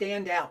to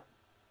stand out.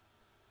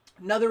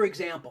 Another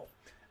example,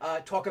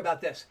 talk about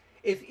this.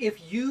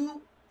 If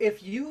you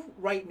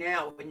right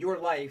now in your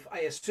life, I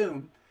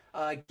assume,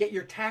 get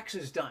your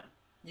taxes done,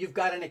 you've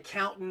got an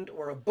accountant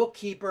or a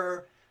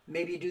bookkeeper,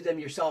 maybe you do them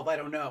yourself, I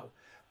don't know.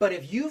 But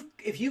if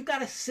you've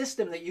got a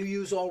system that you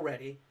use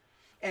already,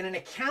 and an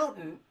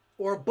accountant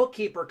or a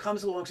bookkeeper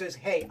comes along and says,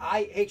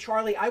 hey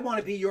Charlie, I want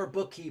to be your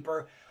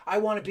bookkeeper, I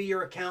want to be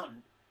your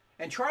accountant.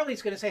 And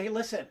Charlie's going to say, hey,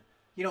 listen,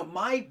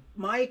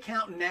 my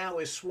accountant now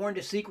is sworn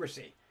to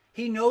secrecy.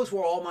 He knows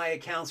where all my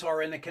accounts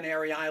are in the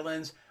Canary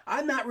Islands.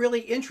 I'm not really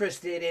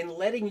interested in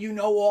letting you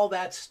know all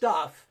that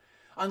stuff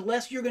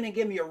unless you're going to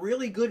give me a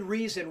really good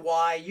reason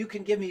why you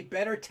can give me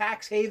better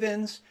tax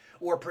havens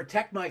or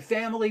protect my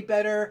family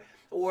better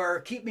or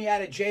keep me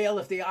out of jail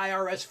if the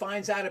IRS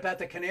finds out about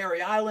the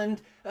Canary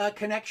Island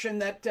connection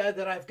that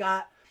I've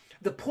got.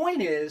 The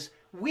point is,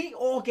 we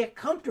all get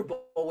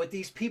comfortable with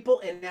these people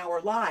in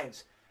our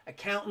lives.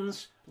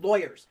 Accountants,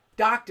 lawyers,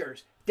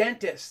 doctors,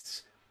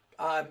 dentists.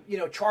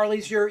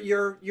 Charlie's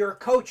your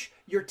coach,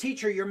 your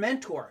teacher, your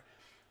mentor.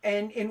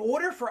 And in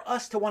order for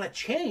us to want to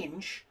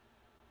change,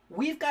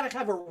 we've got to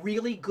have a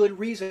really good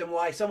reason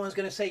why someone's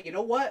going to say, you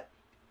know what?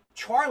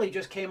 Charlie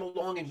just came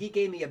along and he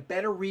gave me a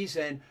better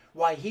reason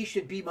why he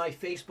should be my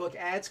Facebook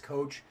ads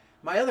coach.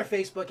 My other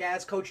Facebook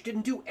ads coach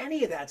didn't do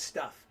any of that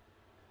stuff.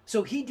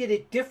 So he did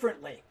it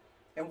differently.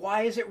 And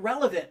why is it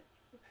relevant?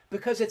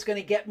 Because it's going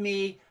to get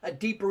me a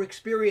deeper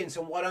experience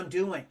in what I'm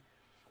doing.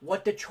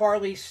 What do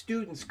Charlie's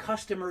students,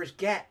 customers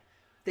get?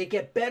 They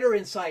get better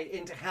insight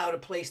into how to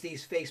place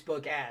these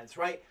Facebook ads,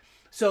 right?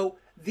 So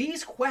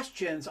these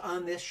questions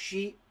on this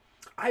sheet,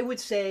 I would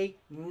say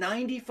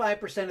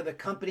 95% of the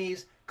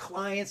companies,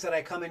 clients that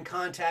I come in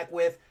contact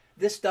with,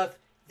 this stuff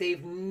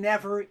they've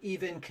never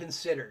even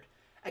considered.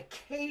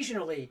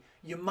 Occasionally,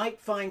 you might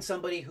find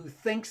somebody who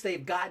thinks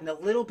they've gotten a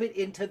little bit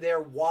into their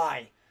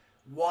why.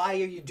 Why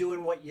are you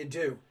doing what you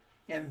do?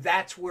 And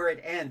that's where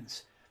it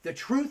ends. The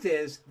truth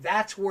is,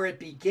 that's where it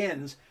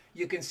begins.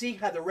 You can see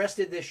how the rest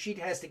of this sheet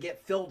has to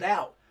get filled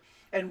out.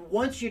 And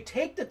once you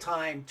take the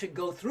time to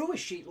go through a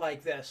sheet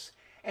like this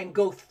and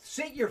go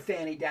sit your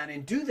fanny down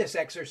and do this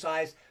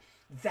exercise,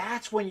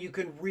 that's when you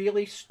can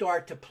really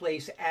start to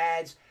place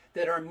ads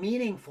that are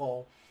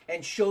meaningful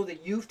and show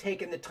that you've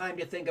taken the time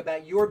to think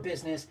about your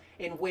business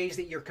in ways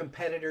that your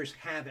competitors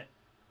haven't.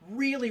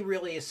 Really,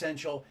 really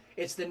essential.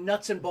 It's the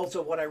nuts and bolts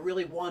of what I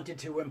really wanted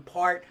to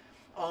impart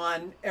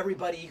on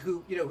everybody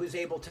who, who's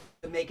able to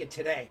make it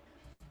today.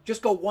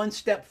 Just go one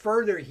step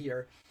further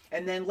here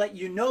and then let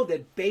you know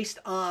that based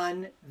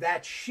on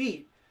that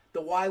sheet,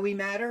 the why we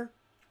matter,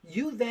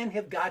 you then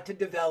have got to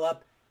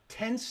develop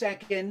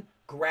 10-second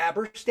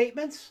grabber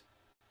statements,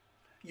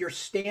 your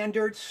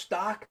standard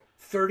stock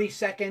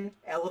 30-second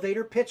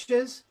elevator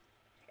pitches,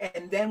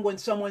 and then when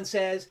someone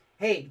says,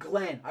 hey,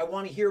 Glenn, I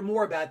want to hear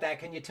more about that.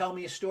 Can you tell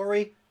me a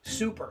story?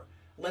 Super.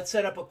 Let's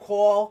set up a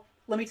call.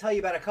 Let me tell you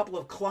about a couple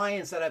of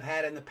clients that I've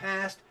had in the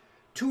past.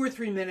 2 or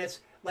 3 minutes,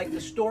 like the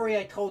story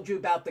I told you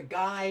about the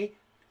guy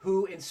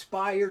who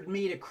inspired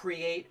me to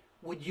create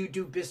Would You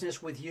Do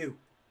Business With You?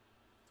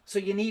 So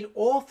you need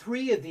all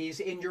 3 of these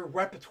in your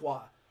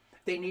repertoire.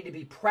 They need to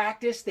be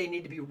practiced. They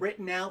need to be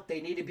written out. They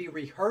need to be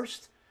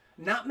rehearsed,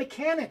 not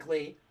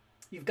mechanically.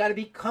 You've got to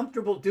be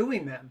comfortable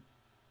doing them,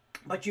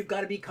 but you've got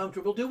to be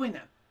comfortable doing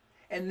them.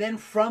 And then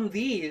from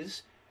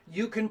these,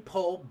 you can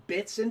pull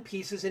bits and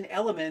pieces and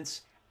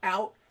elements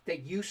out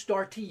that you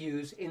start to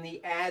use in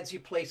the ads you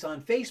place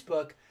on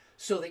Facebook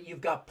so that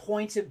you've got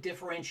points of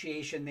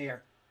differentiation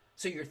there.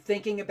 So you're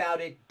thinking about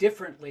it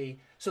differently.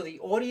 So the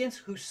audience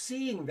who's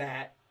seeing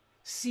that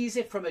sees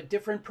it from a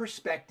different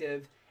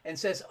perspective and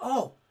says,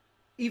 oh,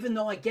 even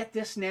though I get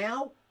this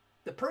now,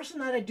 the person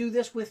that I do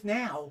this with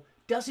now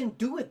doesn't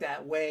do it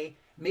that way.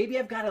 Maybe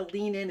I've got to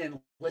lean in and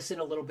listen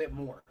a little bit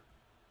more.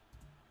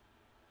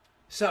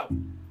 So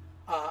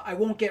I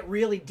won't get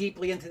really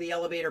deeply into the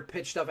elevator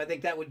pitch stuff. I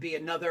think that would be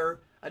another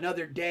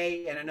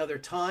day and another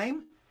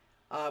time.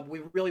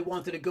 We really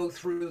wanted to go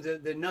through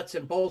the nuts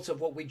and bolts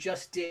of what we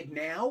just did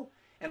now.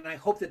 And I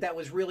hope that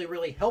was really,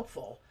 really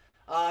helpful.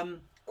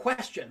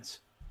 Questions?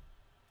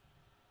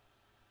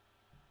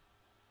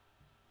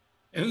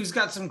 Who's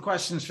got some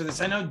questions for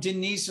this? I know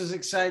Denise was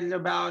excited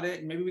about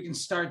it. Maybe we can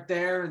start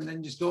there and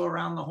then just go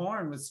around the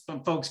horn with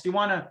some folks. If you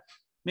want to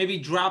maybe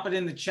drop it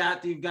in the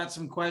chat that you've got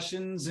some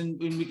questions and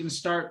we can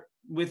start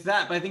with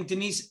that. But I think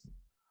Denise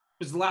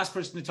was the last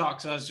person to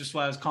talk. So that's just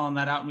why I was calling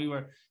that out. And we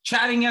were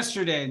chatting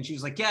yesterday and she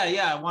was like,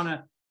 yeah, I want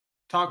to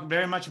talk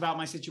very much about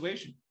my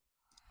situation.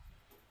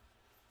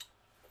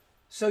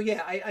 So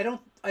yeah, I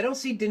don't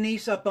see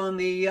Denise up on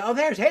the,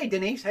 hey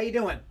Denise, how you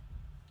doing?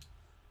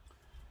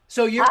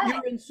 So you're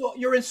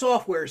in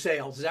software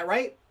sales, is that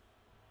right?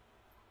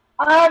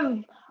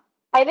 I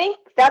think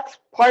that's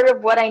part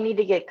of what I need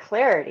to get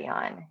clarity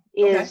on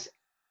is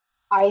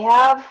okay.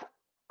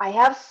 I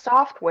have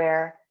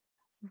software,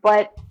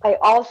 but I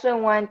also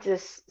want to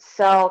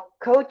sell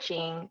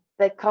coaching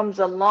that comes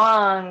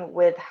along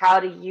with how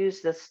to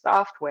use the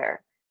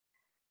software.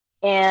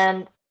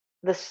 And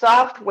the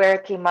software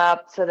came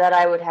up so that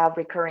I would have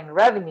recurring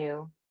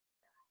revenue,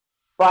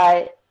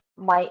 but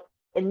my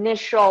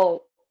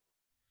initial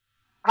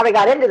how I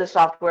got into the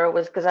software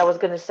was because I was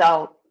going to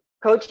sell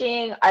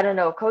coaching. I don't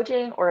know,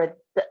 coaching or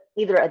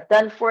either a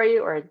done for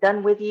you or a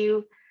done with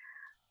you,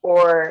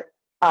 or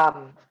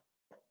the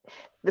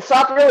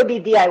software would be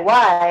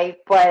DIY.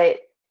 But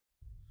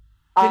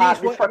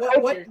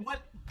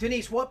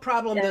Denise, what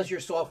problem does your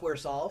software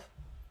solve?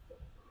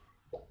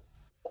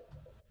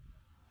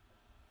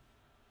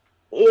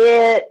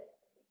 It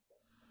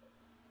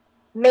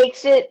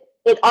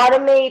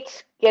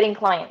automates getting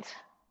clients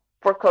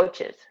for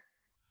coaches.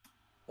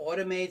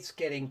 Automates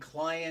getting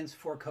clients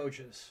for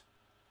coaches.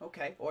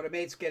 Okay,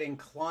 automates getting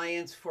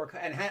clients for,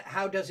 and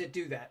how does it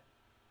do that?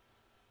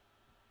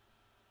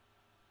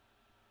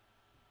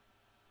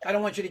 I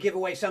don't want you to give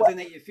away something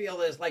that you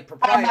feel is like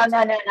proprietary.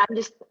 No.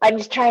 I'm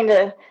just trying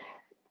to.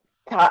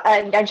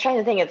 I'm trying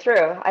to think it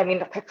through. I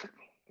mean,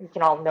 we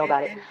can all know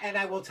about it. And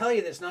I will tell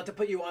you this, not to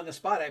put you on the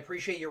spot. I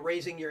appreciate you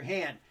raising your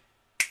hand.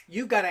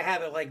 You've got to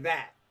have it like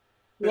that.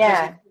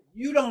 Because if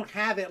you don't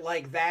have it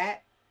like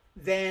that,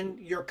 then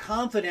your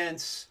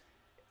confidence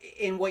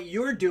in what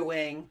you're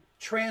doing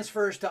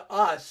transfers to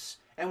us,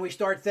 and we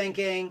start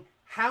thinking,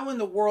 how in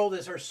the world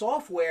is her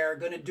software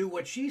going to do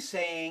what she's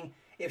saying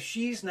if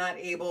she's not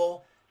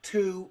able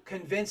to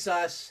convince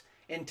us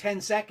in 10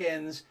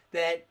 seconds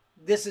that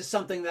this is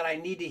something that I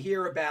need to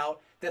hear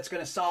about that's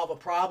going to solve a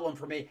problem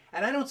for me?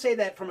 And I don't say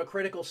that from a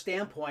critical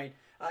standpoint.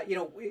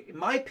 In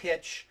my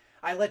pitch,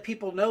 I let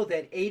people know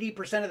that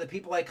 80% of the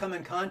people I come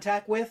in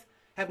contact with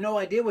have no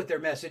idea what their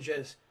message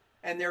is.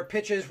 And their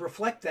pitches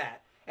reflect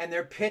that. And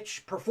their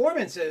pitch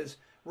performances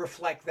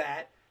reflect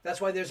that. That's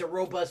why there's a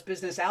robust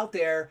business out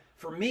there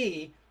for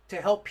me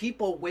to help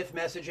people with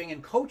messaging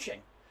and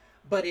coaching.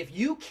 But if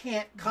you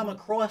can't come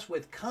across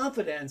with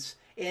confidence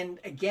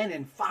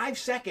in 5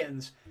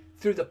 seconds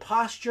through the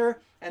posture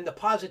and the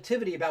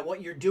positivity about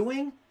what you're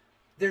doing,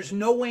 there's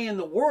no way in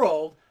the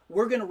world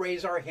we're going to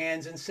raise our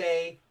hands and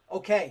say,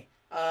 okay,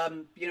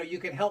 you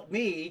can help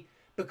me,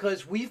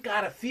 because we've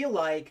got to feel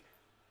like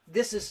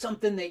this is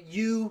something that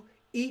you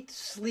eat,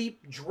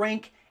 sleep,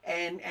 drink,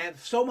 and have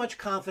so much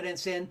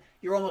confidence in,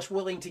 you're almost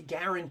willing to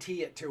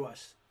guarantee it to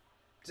us.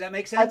 Does that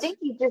make sense? I think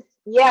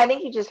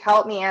you just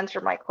helped me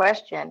answer my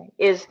question.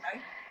 I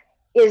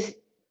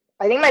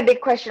think my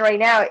big question right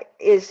now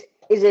is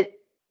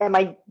am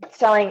I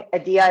selling a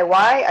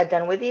DIY, a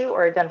done with you,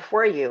 or a done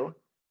for you?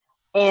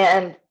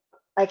 And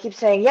I keep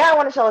saying, yeah, I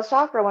want to sell a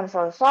software, I want to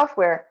sell a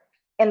software.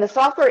 And the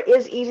software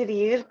is easy to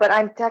use, but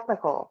I'm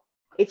technical.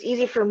 It's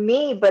easy for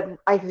me, but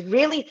I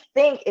really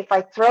think if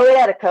I throw it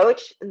at a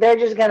coach, they're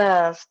just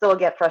gonna still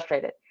get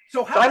frustrated.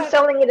 So I'm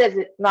selling it as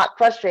it's not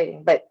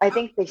frustrating, but I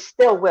think they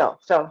still will.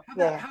 So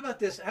how about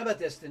this? How about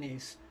this,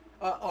 Denise?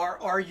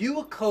 Are you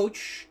a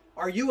coach?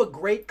 Are you a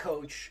great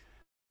coach,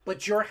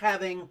 but you're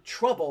having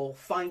trouble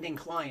finding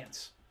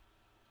clients?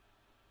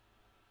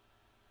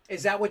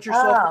 Is that what your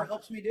software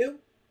helps me do?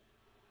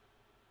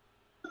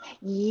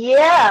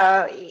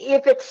 Yeah,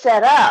 if it's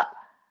set up.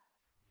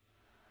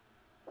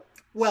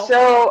 Well,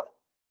 so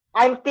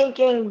I'm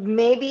thinking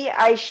maybe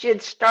I should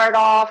start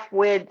off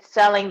with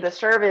selling the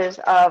service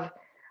of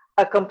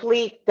a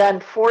complete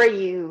done for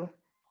you.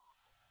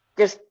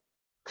 Just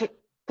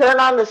turn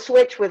on the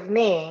switch with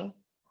me,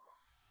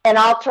 and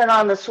I'll turn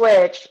on the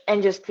switch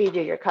and just feed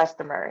you your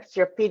customers,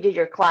 feed you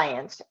your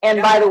clients.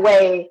 And by the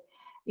way,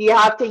 you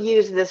have to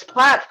use this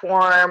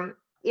platform.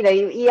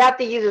 You have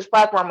to use this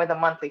platform with a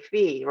monthly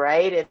fee,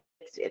 right?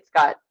 It's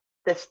got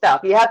this stuff.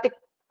 You have to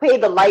pay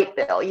the light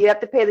bill. You have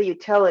to pay the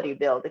utility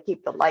bill to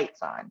keep the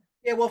lights on.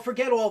 Yeah, well,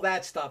 forget all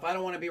that stuff. I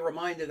don't want to be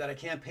reminded that I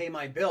can't pay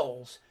my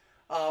bills.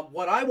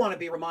 What I want to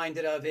be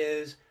reminded of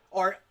is,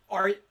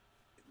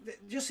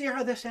 just hear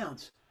how this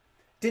sounds.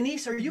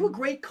 Denise, are you a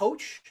great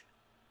coach,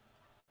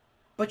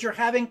 but you're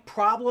having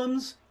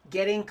problems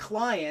getting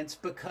clients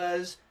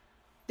because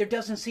there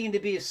doesn't seem to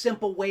be a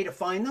simple way to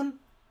find them?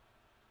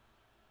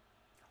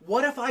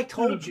 What if I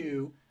told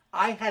you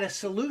I had a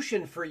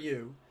solution for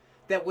you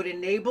that would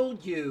enable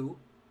you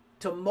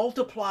to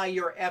multiply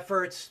your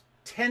efforts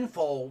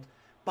tenfold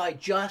by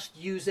just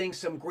using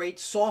some great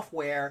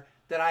software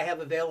that I have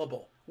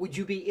available? Would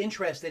you be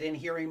interested in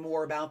hearing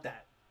more about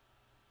that?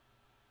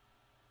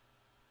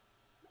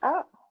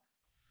 Oh.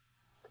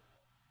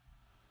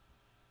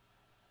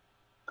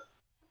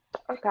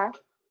 Okay.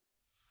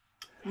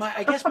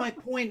 I guess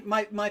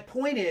my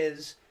point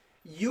is,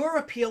 you're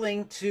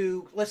appealing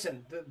to,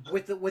 listen,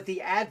 with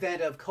the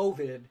advent of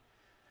COVID,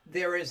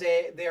 there is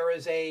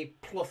a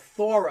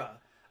plethora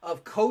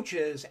of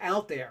coaches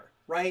out there,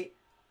 right?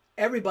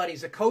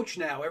 Everybody's a coach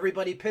now.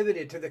 Everybody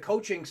pivoted to the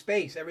coaching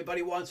space.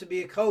 Everybody wants to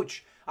be a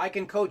coach. I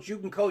can coach, you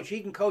can coach, he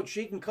can coach,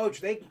 she can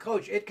coach, they can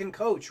coach, it can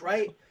coach,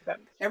 right?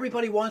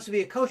 Everybody wants to be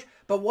a coach.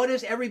 But what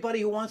is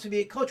everybody who wants to be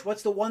a coach?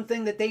 What's the one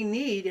thing that they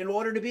need in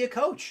order to be a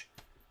coach?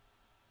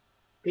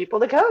 People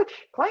to coach,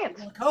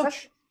 clients. People to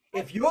coach.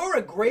 If you're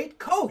a great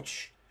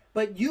coach,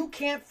 but you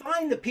can't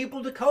find the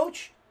people to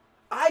coach,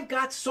 I've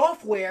got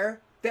software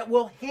that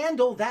will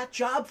handle that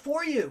job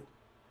for you.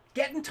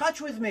 Get in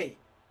touch with me.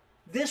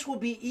 This will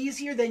be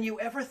easier than you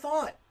ever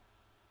thought.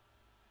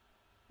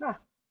 Huh.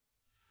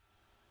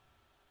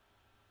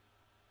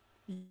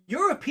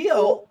 Your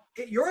appeal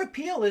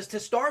is to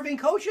starving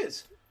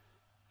coaches.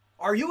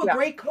 Are you a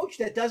great coach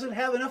that doesn't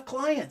have enough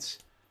clients?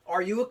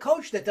 Are you a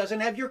coach that doesn't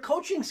have your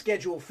coaching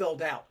schedule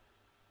filled out?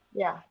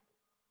 Yeah.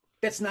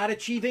 That's not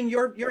achieving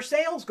your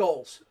sales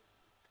goals.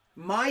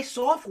 My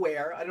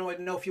software, I don't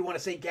know if you want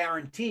to say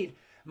guaranteed,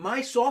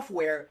 my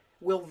software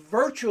will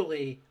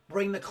virtually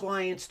bring the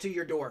clients to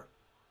your door.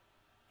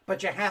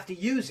 But you have to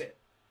use it.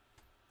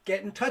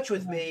 Get in touch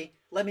with me.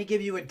 Let me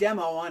give you a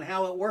demo on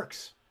how it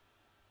works.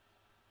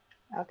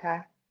 Okay.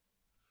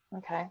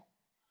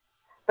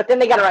 But then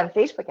they got to run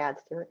Facebook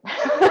ads to it.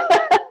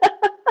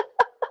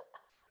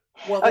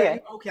 Well,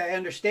 okay, I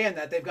understand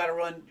that. They've got to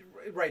run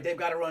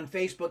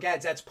Facebook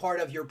ads. That's part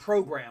of your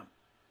program.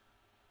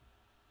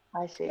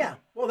 I see. Yeah,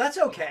 well, that's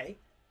okay.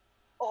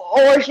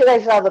 Or should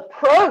I sell the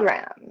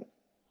program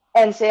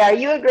and say, are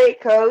you a great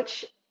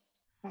coach?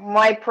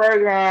 My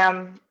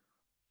program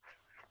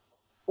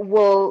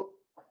will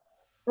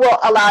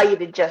allow you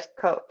to just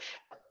coach,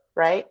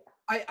 right?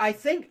 I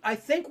think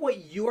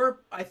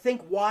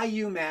why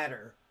you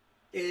matter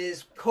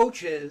is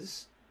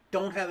coaches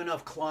don't have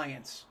enough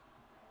clients.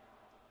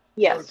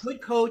 Yes. You're a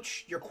good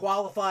coach, you're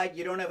qualified,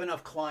 you don't have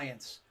enough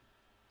clients.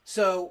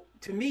 So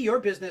to me, your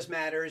business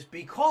matters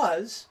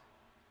because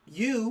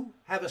you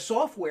have a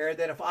software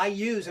that if I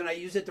use and I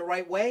use it the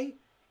right way,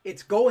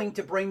 it's going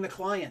to bring the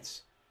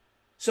clients.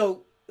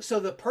 So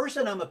the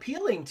person I'm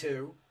appealing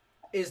to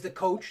is the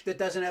coach that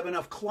doesn't have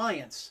enough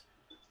clients.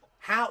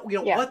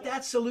 What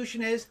that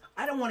solution is,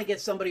 I don't want to get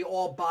somebody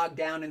all bogged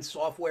down in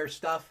software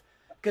stuff,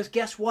 because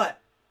guess what?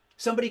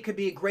 Somebody could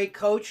be a great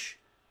coach,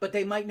 but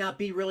they might not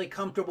be really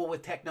comfortable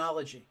with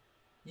technology.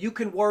 You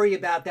can worry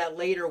about that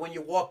later when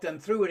you walk them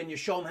through it and you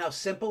show them how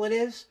simple it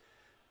is.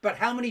 But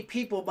how many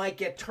people might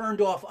get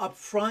turned off up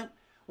front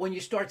when you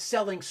start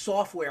selling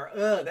software?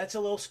 That's a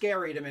little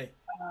scary to me.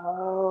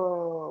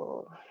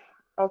 Oh,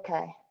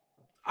 okay.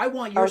 I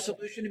want your Okay.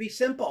 solution to be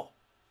simple.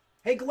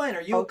 Hey, Glenn,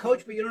 are you a Okay.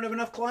 coach but you don't have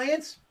enough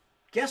clients?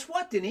 Guess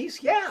what,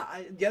 Denise?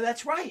 Yeah, yeah,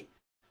 that's right.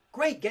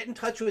 Great, get in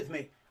touch with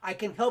me. I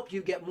can help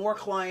you get more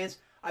clients.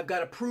 I've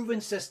got a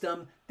proven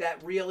system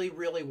that really,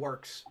 really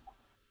works.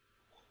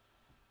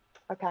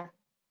 Okay.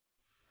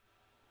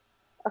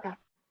 Okay.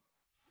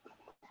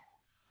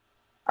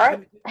 All To right.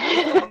 me,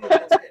 to me,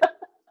 that's it.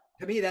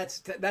 To me,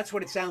 that's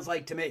what it sounds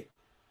like to me.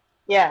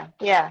 Yeah.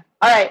 Yeah.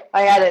 All right.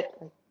 I got it.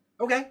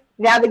 Okay.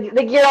 Now all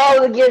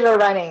the gears are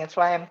running. That's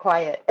why I'm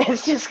quiet.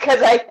 It's just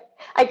because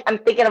I'm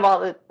thinking of all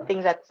the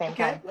things at the same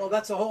Okay. time. Well,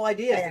 that's the whole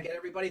idea is to Yeah. get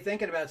everybody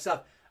thinking about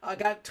stuff. I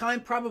got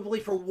time probably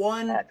for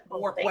one That's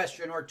cool. more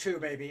question or two,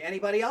 maybe.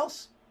 Anybody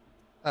else?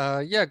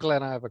 Yeah,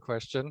 Glenn, I have a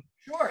question.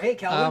 Sure. Hey,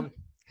 Calvin.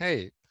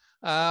 Hey,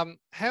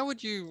 how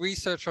would you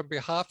research on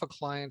behalf of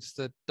clients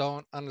that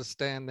don't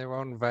understand their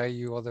own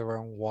value or their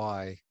own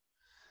why?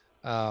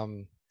 Say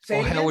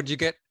Or it how again? would you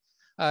get,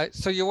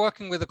 so you're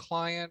working with a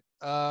client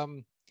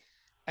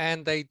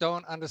and they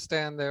don't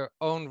understand their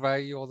own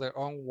value or their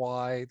own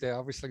why. They're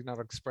obviously not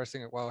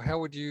expressing it well. How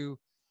would you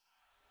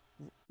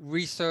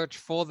research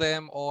for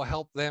them or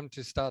help them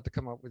to start to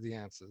come up with the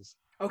answers?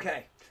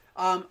 Okay.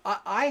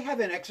 I have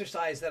an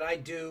exercise that I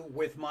do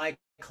with my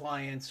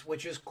clients,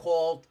 which is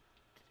called,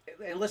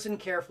 and listen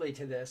carefully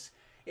to this,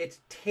 it's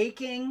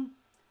taking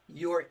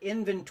your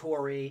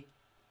inventory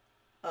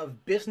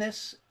of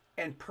business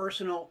and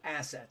personal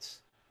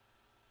assets.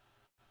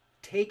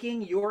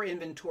 Taking your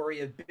inventory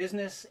of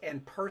business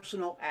and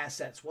personal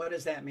assets. What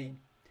does that mean?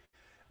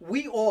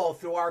 We all,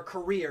 through our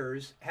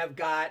careers, have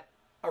got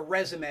a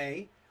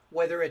resume,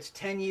 whether it's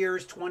 10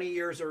 years, 20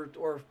 years,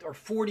 or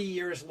 40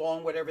 years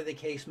long, whatever the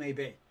case may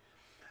be.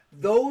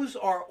 Those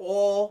are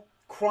all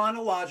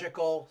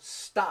chronological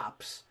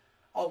stops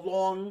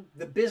along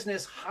the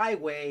business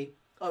highway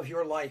of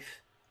your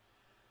life.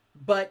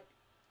 But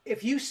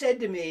if you said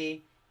to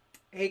me,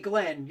 hey,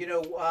 Glenn,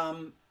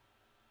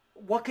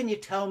 what can you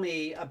tell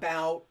me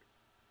about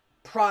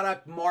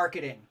product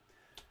marketing?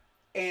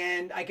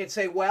 And I could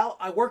say, well,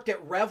 I worked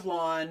at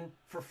Revlon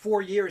for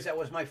 4 years. That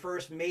was my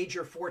first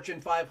major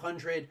Fortune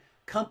 500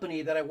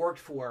 company that I worked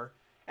for.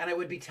 And I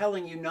would be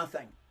telling you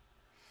nothing.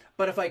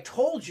 But if I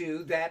told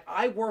you that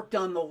I worked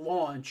on the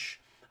launch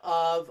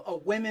of a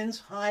women's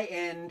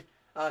high-end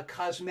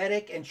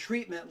cosmetic and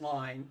treatment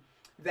line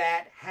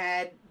that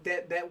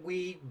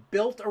we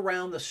built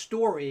around the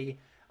story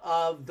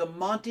of the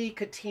Monte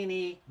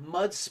Catini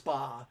mud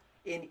spa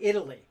in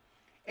Italy,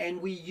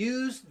 and we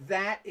used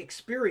that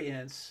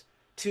experience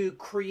to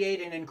create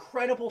an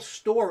incredible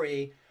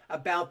story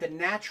about the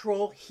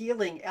natural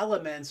healing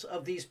elements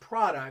of these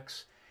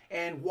products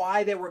and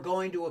why they were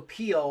going to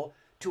appeal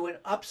to an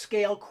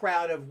upscale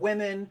crowd of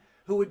women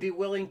who would be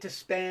willing to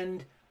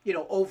spend,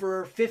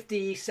 over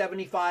 50,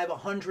 75,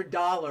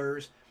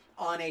 $100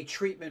 on a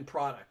treatment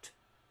product.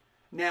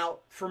 Now,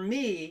 for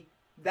me,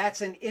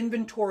 that's an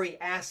inventory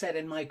asset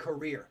in my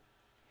career.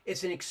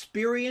 It's an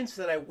experience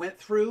that I went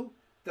through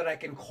that I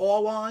can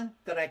call on,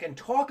 that I can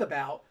talk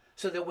about,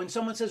 so that when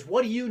someone says,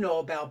 what do you know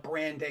about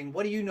branding?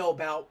 What do you know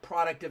about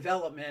product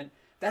development?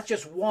 That's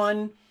just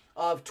one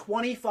of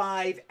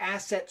 25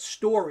 asset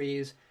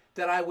stories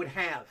that I would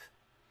have.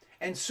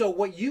 And so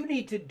what you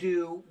need to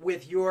do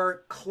with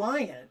your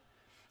client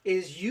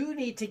is you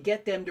need to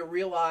get them to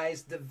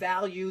realize the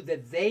value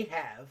that they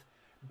have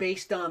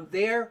based on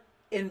their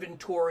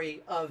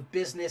inventory of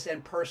business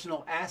and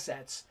personal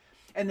assets.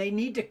 And they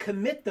need to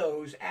commit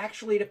those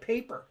actually to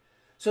paper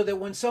so that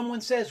when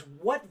someone says,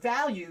 what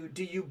value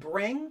do you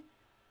bring?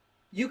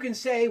 You can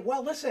say,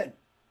 well, listen,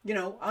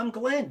 I'm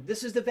Glenn.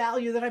 This is the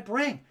value that I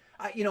bring.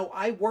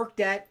 I worked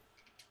at,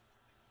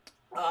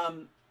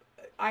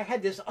 I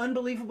had this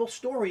unbelievable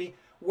story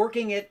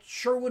working at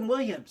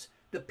Sherwin-Williams,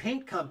 the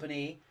paint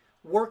company,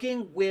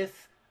 working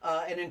with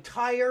an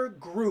entire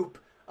group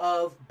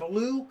of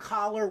blue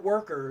collar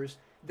workers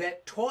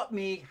that taught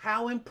me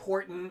how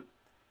important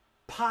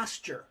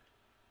posture,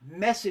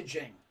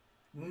 messaging,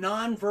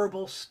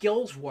 nonverbal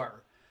skills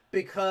were,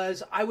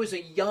 because I was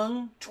a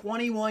young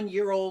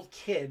 21-year-old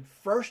kid,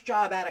 first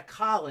job out of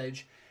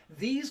college.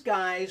 These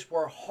guys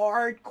were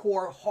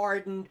hardcore,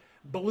 hardened,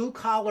 blue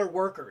collar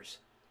workers.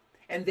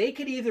 And they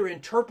could either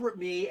interpret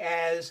me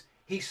as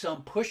he's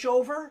some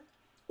pushover,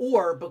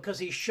 or because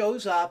he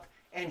shows up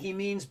and he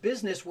means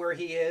business where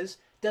he is.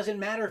 Doesn't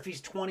matter if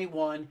he's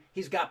 21,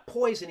 he's got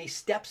poise and he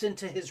steps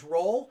into his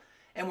role,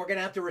 and we're going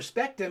to have to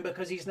respect him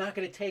because he's not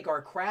going to take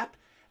our crap.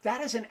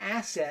 That is an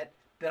asset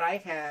that I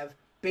have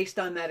based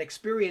on that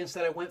experience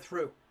that I went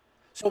through.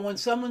 So when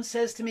someone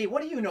says to me,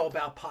 what do you know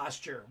about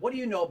posture? What do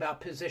you know about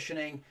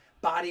positioning,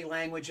 body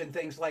language, and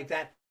things like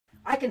that?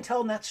 I can tell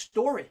them that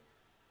story.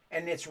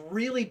 And it's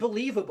really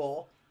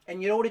believable.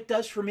 And you know what it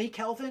does for me,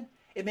 Kelvin?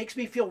 It makes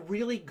me feel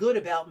really good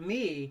about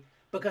me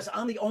because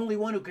I'm the only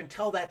one who can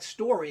tell that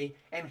story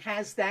and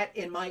has that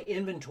in my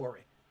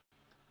inventory.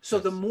 So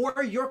the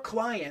more your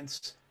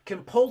clients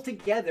can pull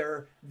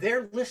together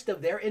their list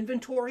of their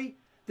inventory,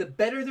 the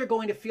better they're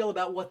going to feel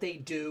about what they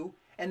do,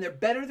 and the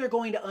better they're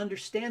going to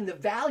understand the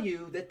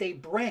value that they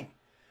bring.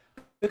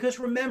 Because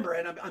remember,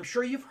 and I'm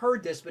sure you've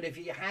heard this, but if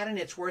you hadn't,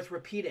 it's worth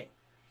repeating.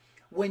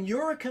 When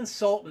you're a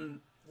consultant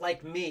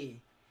like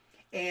me,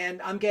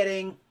 and I'm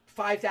getting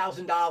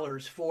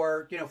 $5,000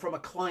 for, from a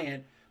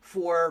client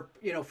for,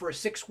 for a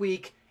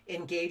 6-week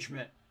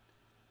engagement,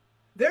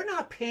 they're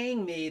not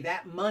paying me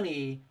that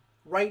money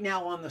right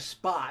now on the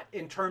spot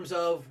in terms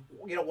of,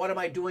 what am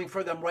I doing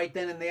for them right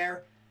then and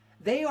there?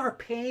 They are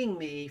paying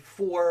me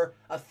for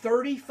a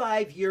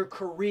 35-year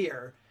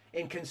career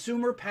in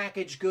consumer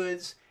packaged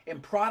goods, in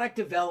product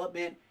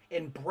development,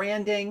 in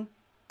branding,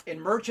 in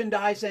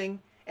merchandising,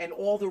 and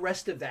all the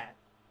rest of that.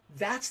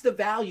 That's the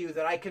value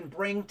that I can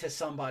bring to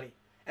somebody.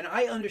 And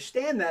I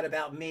understand that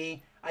about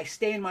me. I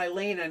stay in my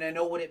lane and I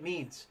know what it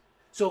means.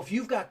 So if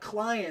you've got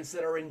clients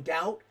that are in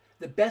doubt,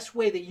 the best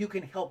way that you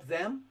can help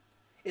them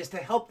is to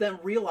help them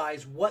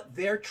realize what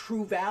their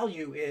true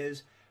value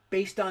is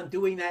based on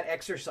doing that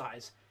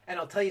exercise. And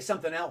I'll tell you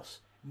something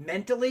else.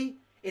 Mentally,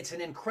 it's an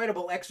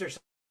incredible exercise,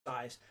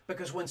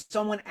 because when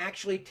someone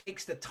actually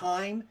takes the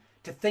time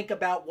to think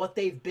about what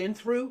they've been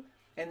through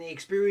and the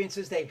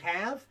experiences they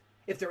have,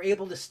 if they're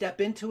able to step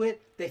into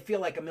it, they feel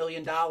like $1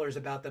 million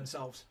about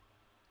themselves.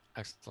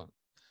 Excellent.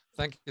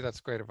 Thank you. That's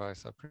great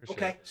advice. I appreciate it.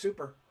 Okay,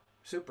 super,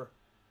 super.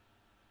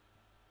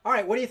 All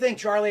right, what do you think,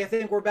 Charlie? I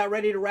think we're about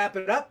ready to wrap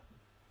it up.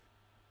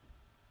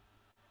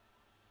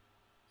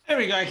 There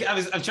we go. I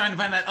was trying to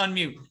find that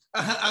unmute.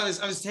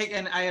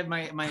 I had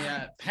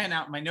my pen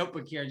out, my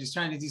notebook here, just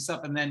trying to do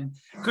stuff, and then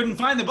couldn't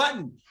find the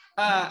button.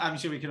 I'm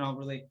sure we can all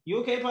relate. You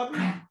okay, puppy?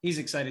 He's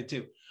excited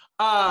too.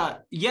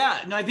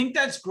 Yeah, no, I think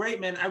that's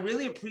great, man. I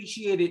really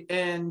appreciate it.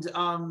 And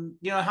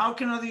how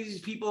can all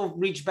these people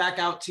reach back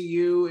out to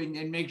you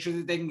and make sure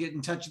that they can get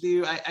in touch with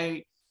you?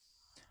 I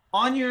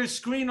on your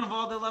screen of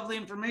all the lovely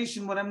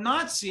information, what I'm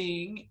not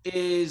seeing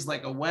is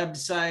like a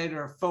website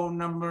or a phone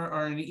number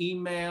or an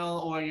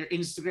email or your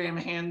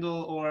Instagram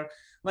handle or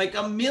like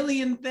a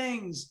million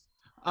things.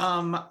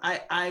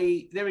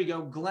 There we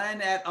go.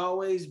 Glenn at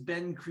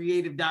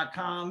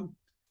alwaysbeencreative.com.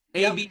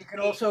 Yep, you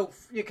can also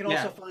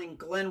find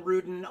Glenn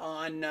Rudin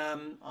on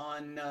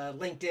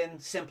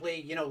LinkedIn.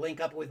 Simply, link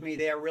up with me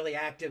there. Really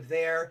active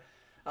there.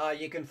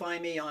 You can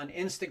find me on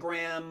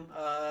Instagram,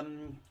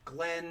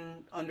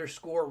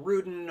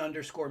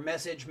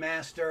 Glenn_Rudin_message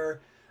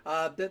master.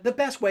 The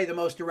best way, the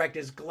most direct,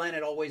 is Glenn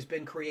at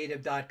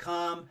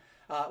alwaysbeencreative.com,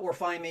 or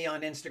find me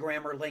on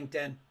Instagram or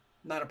LinkedIn.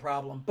 Not a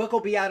problem. Book will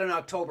be out in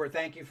October.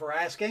 Thank you for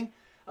asking.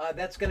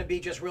 That's going to be,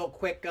 just real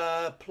quick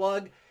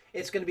plug,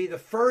 it's going to be the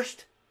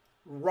first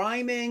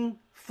rhyming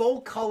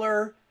full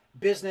color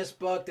business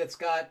book that's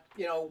got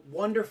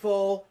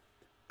wonderful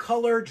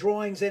color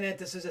drawings in it.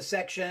 This is a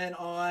section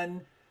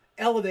on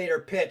elevator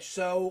pitch.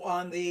 So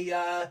on the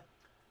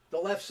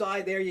left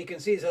side there, you can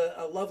see is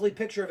a lovely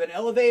picture of an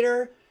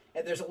elevator,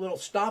 and there's a little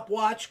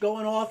stopwatch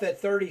going off at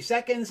 30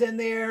 seconds in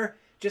there,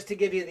 just to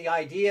give you the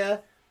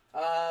idea.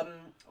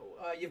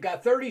 You've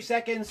got 30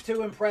 seconds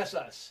to impress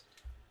us.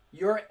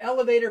 Your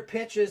elevator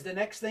pitch is the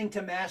next thing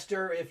to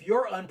master. If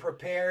you're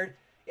unprepared,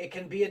 it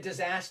can be a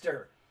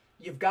disaster.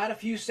 You've got a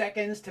few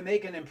seconds to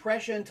make an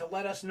impression, to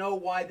let us know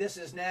why this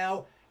is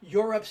now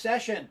your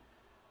obsession.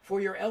 For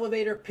your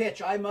elevator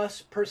pitch, I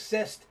must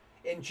persist.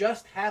 In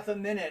just half a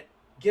minute,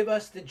 give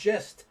us the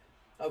gist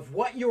of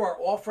what you are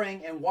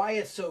offering and why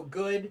it's so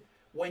good.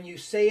 When you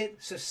say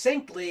it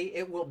succinctly,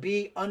 it will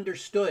be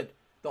understood.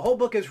 The whole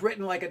book is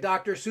written like a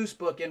Dr. Seuss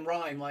book in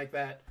rhyme, like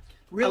that.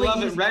 Really, I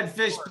love it. Red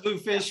fish, blue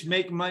fish,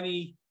 make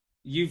money,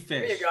 you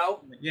fish. There you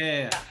go.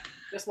 Yeah.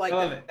 Just like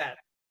that.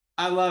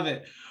 I love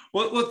it.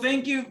 Well,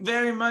 thank you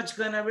very much,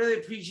 Glenn. I really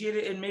appreciate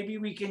it. And maybe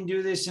we can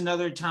do this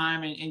another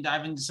time and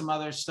dive into some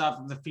other stuff.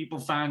 If people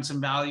found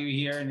some value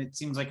here, and it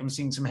seems like I'm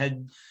seeing some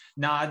head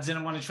nods, and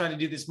I want to try to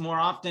do this more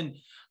often.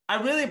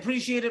 I really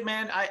appreciate it,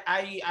 man.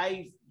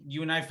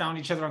 You and I found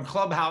each other on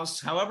Clubhouse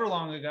however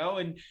long ago,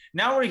 and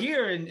now we're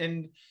here,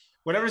 and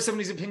whatever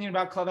somebody's opinion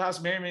about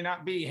Clubhouse may or may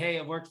not be, hey,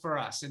 it worked for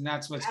us, and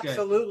that's what's good.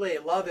 Absolutely.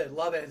 Love it.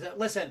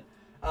 Listen,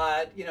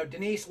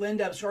 Denise,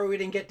 Linda, I'm sorry we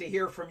didn't get to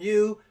hear from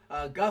you.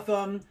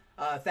 Gutham,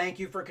 thank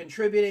you for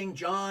contributing.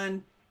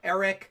 John,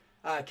 Eric,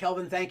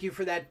 Kelvin, thank you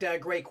for that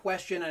great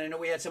question. And I know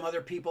we had some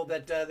other people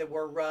that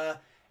were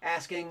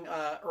asking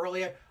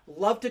earlier.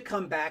 Love to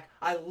come back.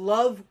 I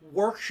love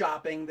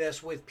workshopping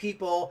this with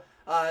people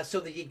so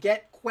that you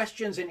get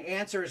questions and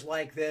answers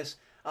like this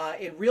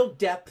in real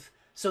depth,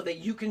 so that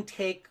you can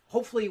take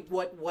hopefully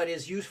what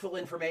is useful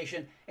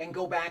information and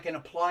go back and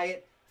apply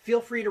it. Feel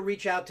free to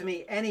reach out to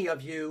me, any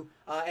of you,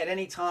 at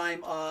any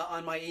time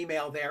on my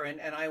email there,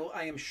 and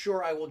I am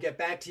sure I will get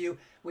back to you.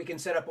 We can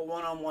set up a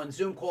one-on-one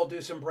Zoom call,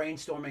 do some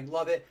brainstorming.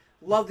 Love it.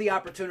 Love the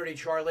opportunity,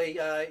 Charlie.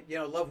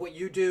 Love what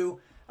you do,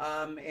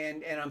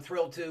 and I'm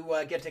thrilled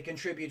to get to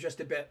contribute just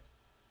a bit.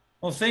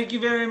 Well, thank you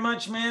very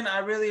much, man. I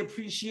really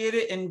appreciate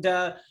it. And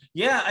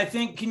yeah, I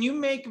think, can you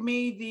make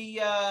me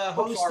the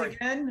host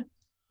again?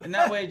 And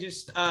that way,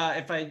 just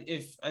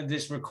if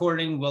this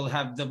recording will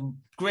have the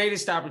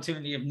greatest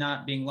opportunity of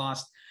not being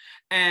lost,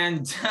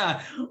 and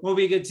we'll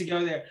be good to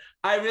go there.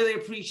 I really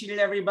appreciate it,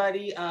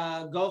 everybody.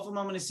 Golf, I'm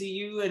going to see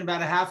you in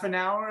about a half an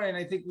hour, and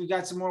I think we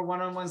got some more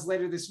one-on-ones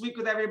later this week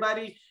with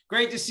everybody.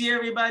 Great to see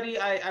everybody.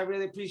 I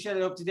really appreciate it.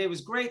 I hope today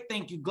was great.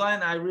 Thank you,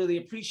 Glenn. I really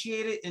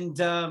appreciate it. And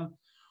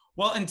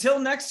well, until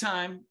next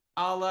time,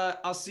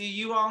 I'll see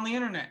you all on the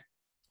internet.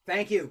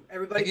 Thank you,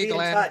 everybody. Thank you,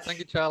 Glenn. In touch. Thank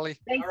you, Charlie.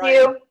 Thank All right.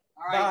 you. All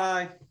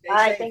right. Bye. Stay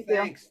Bye. safe. Thank you.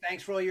 Thanks.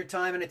 Thanks for all your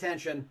time and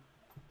attention.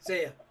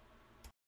 See ya.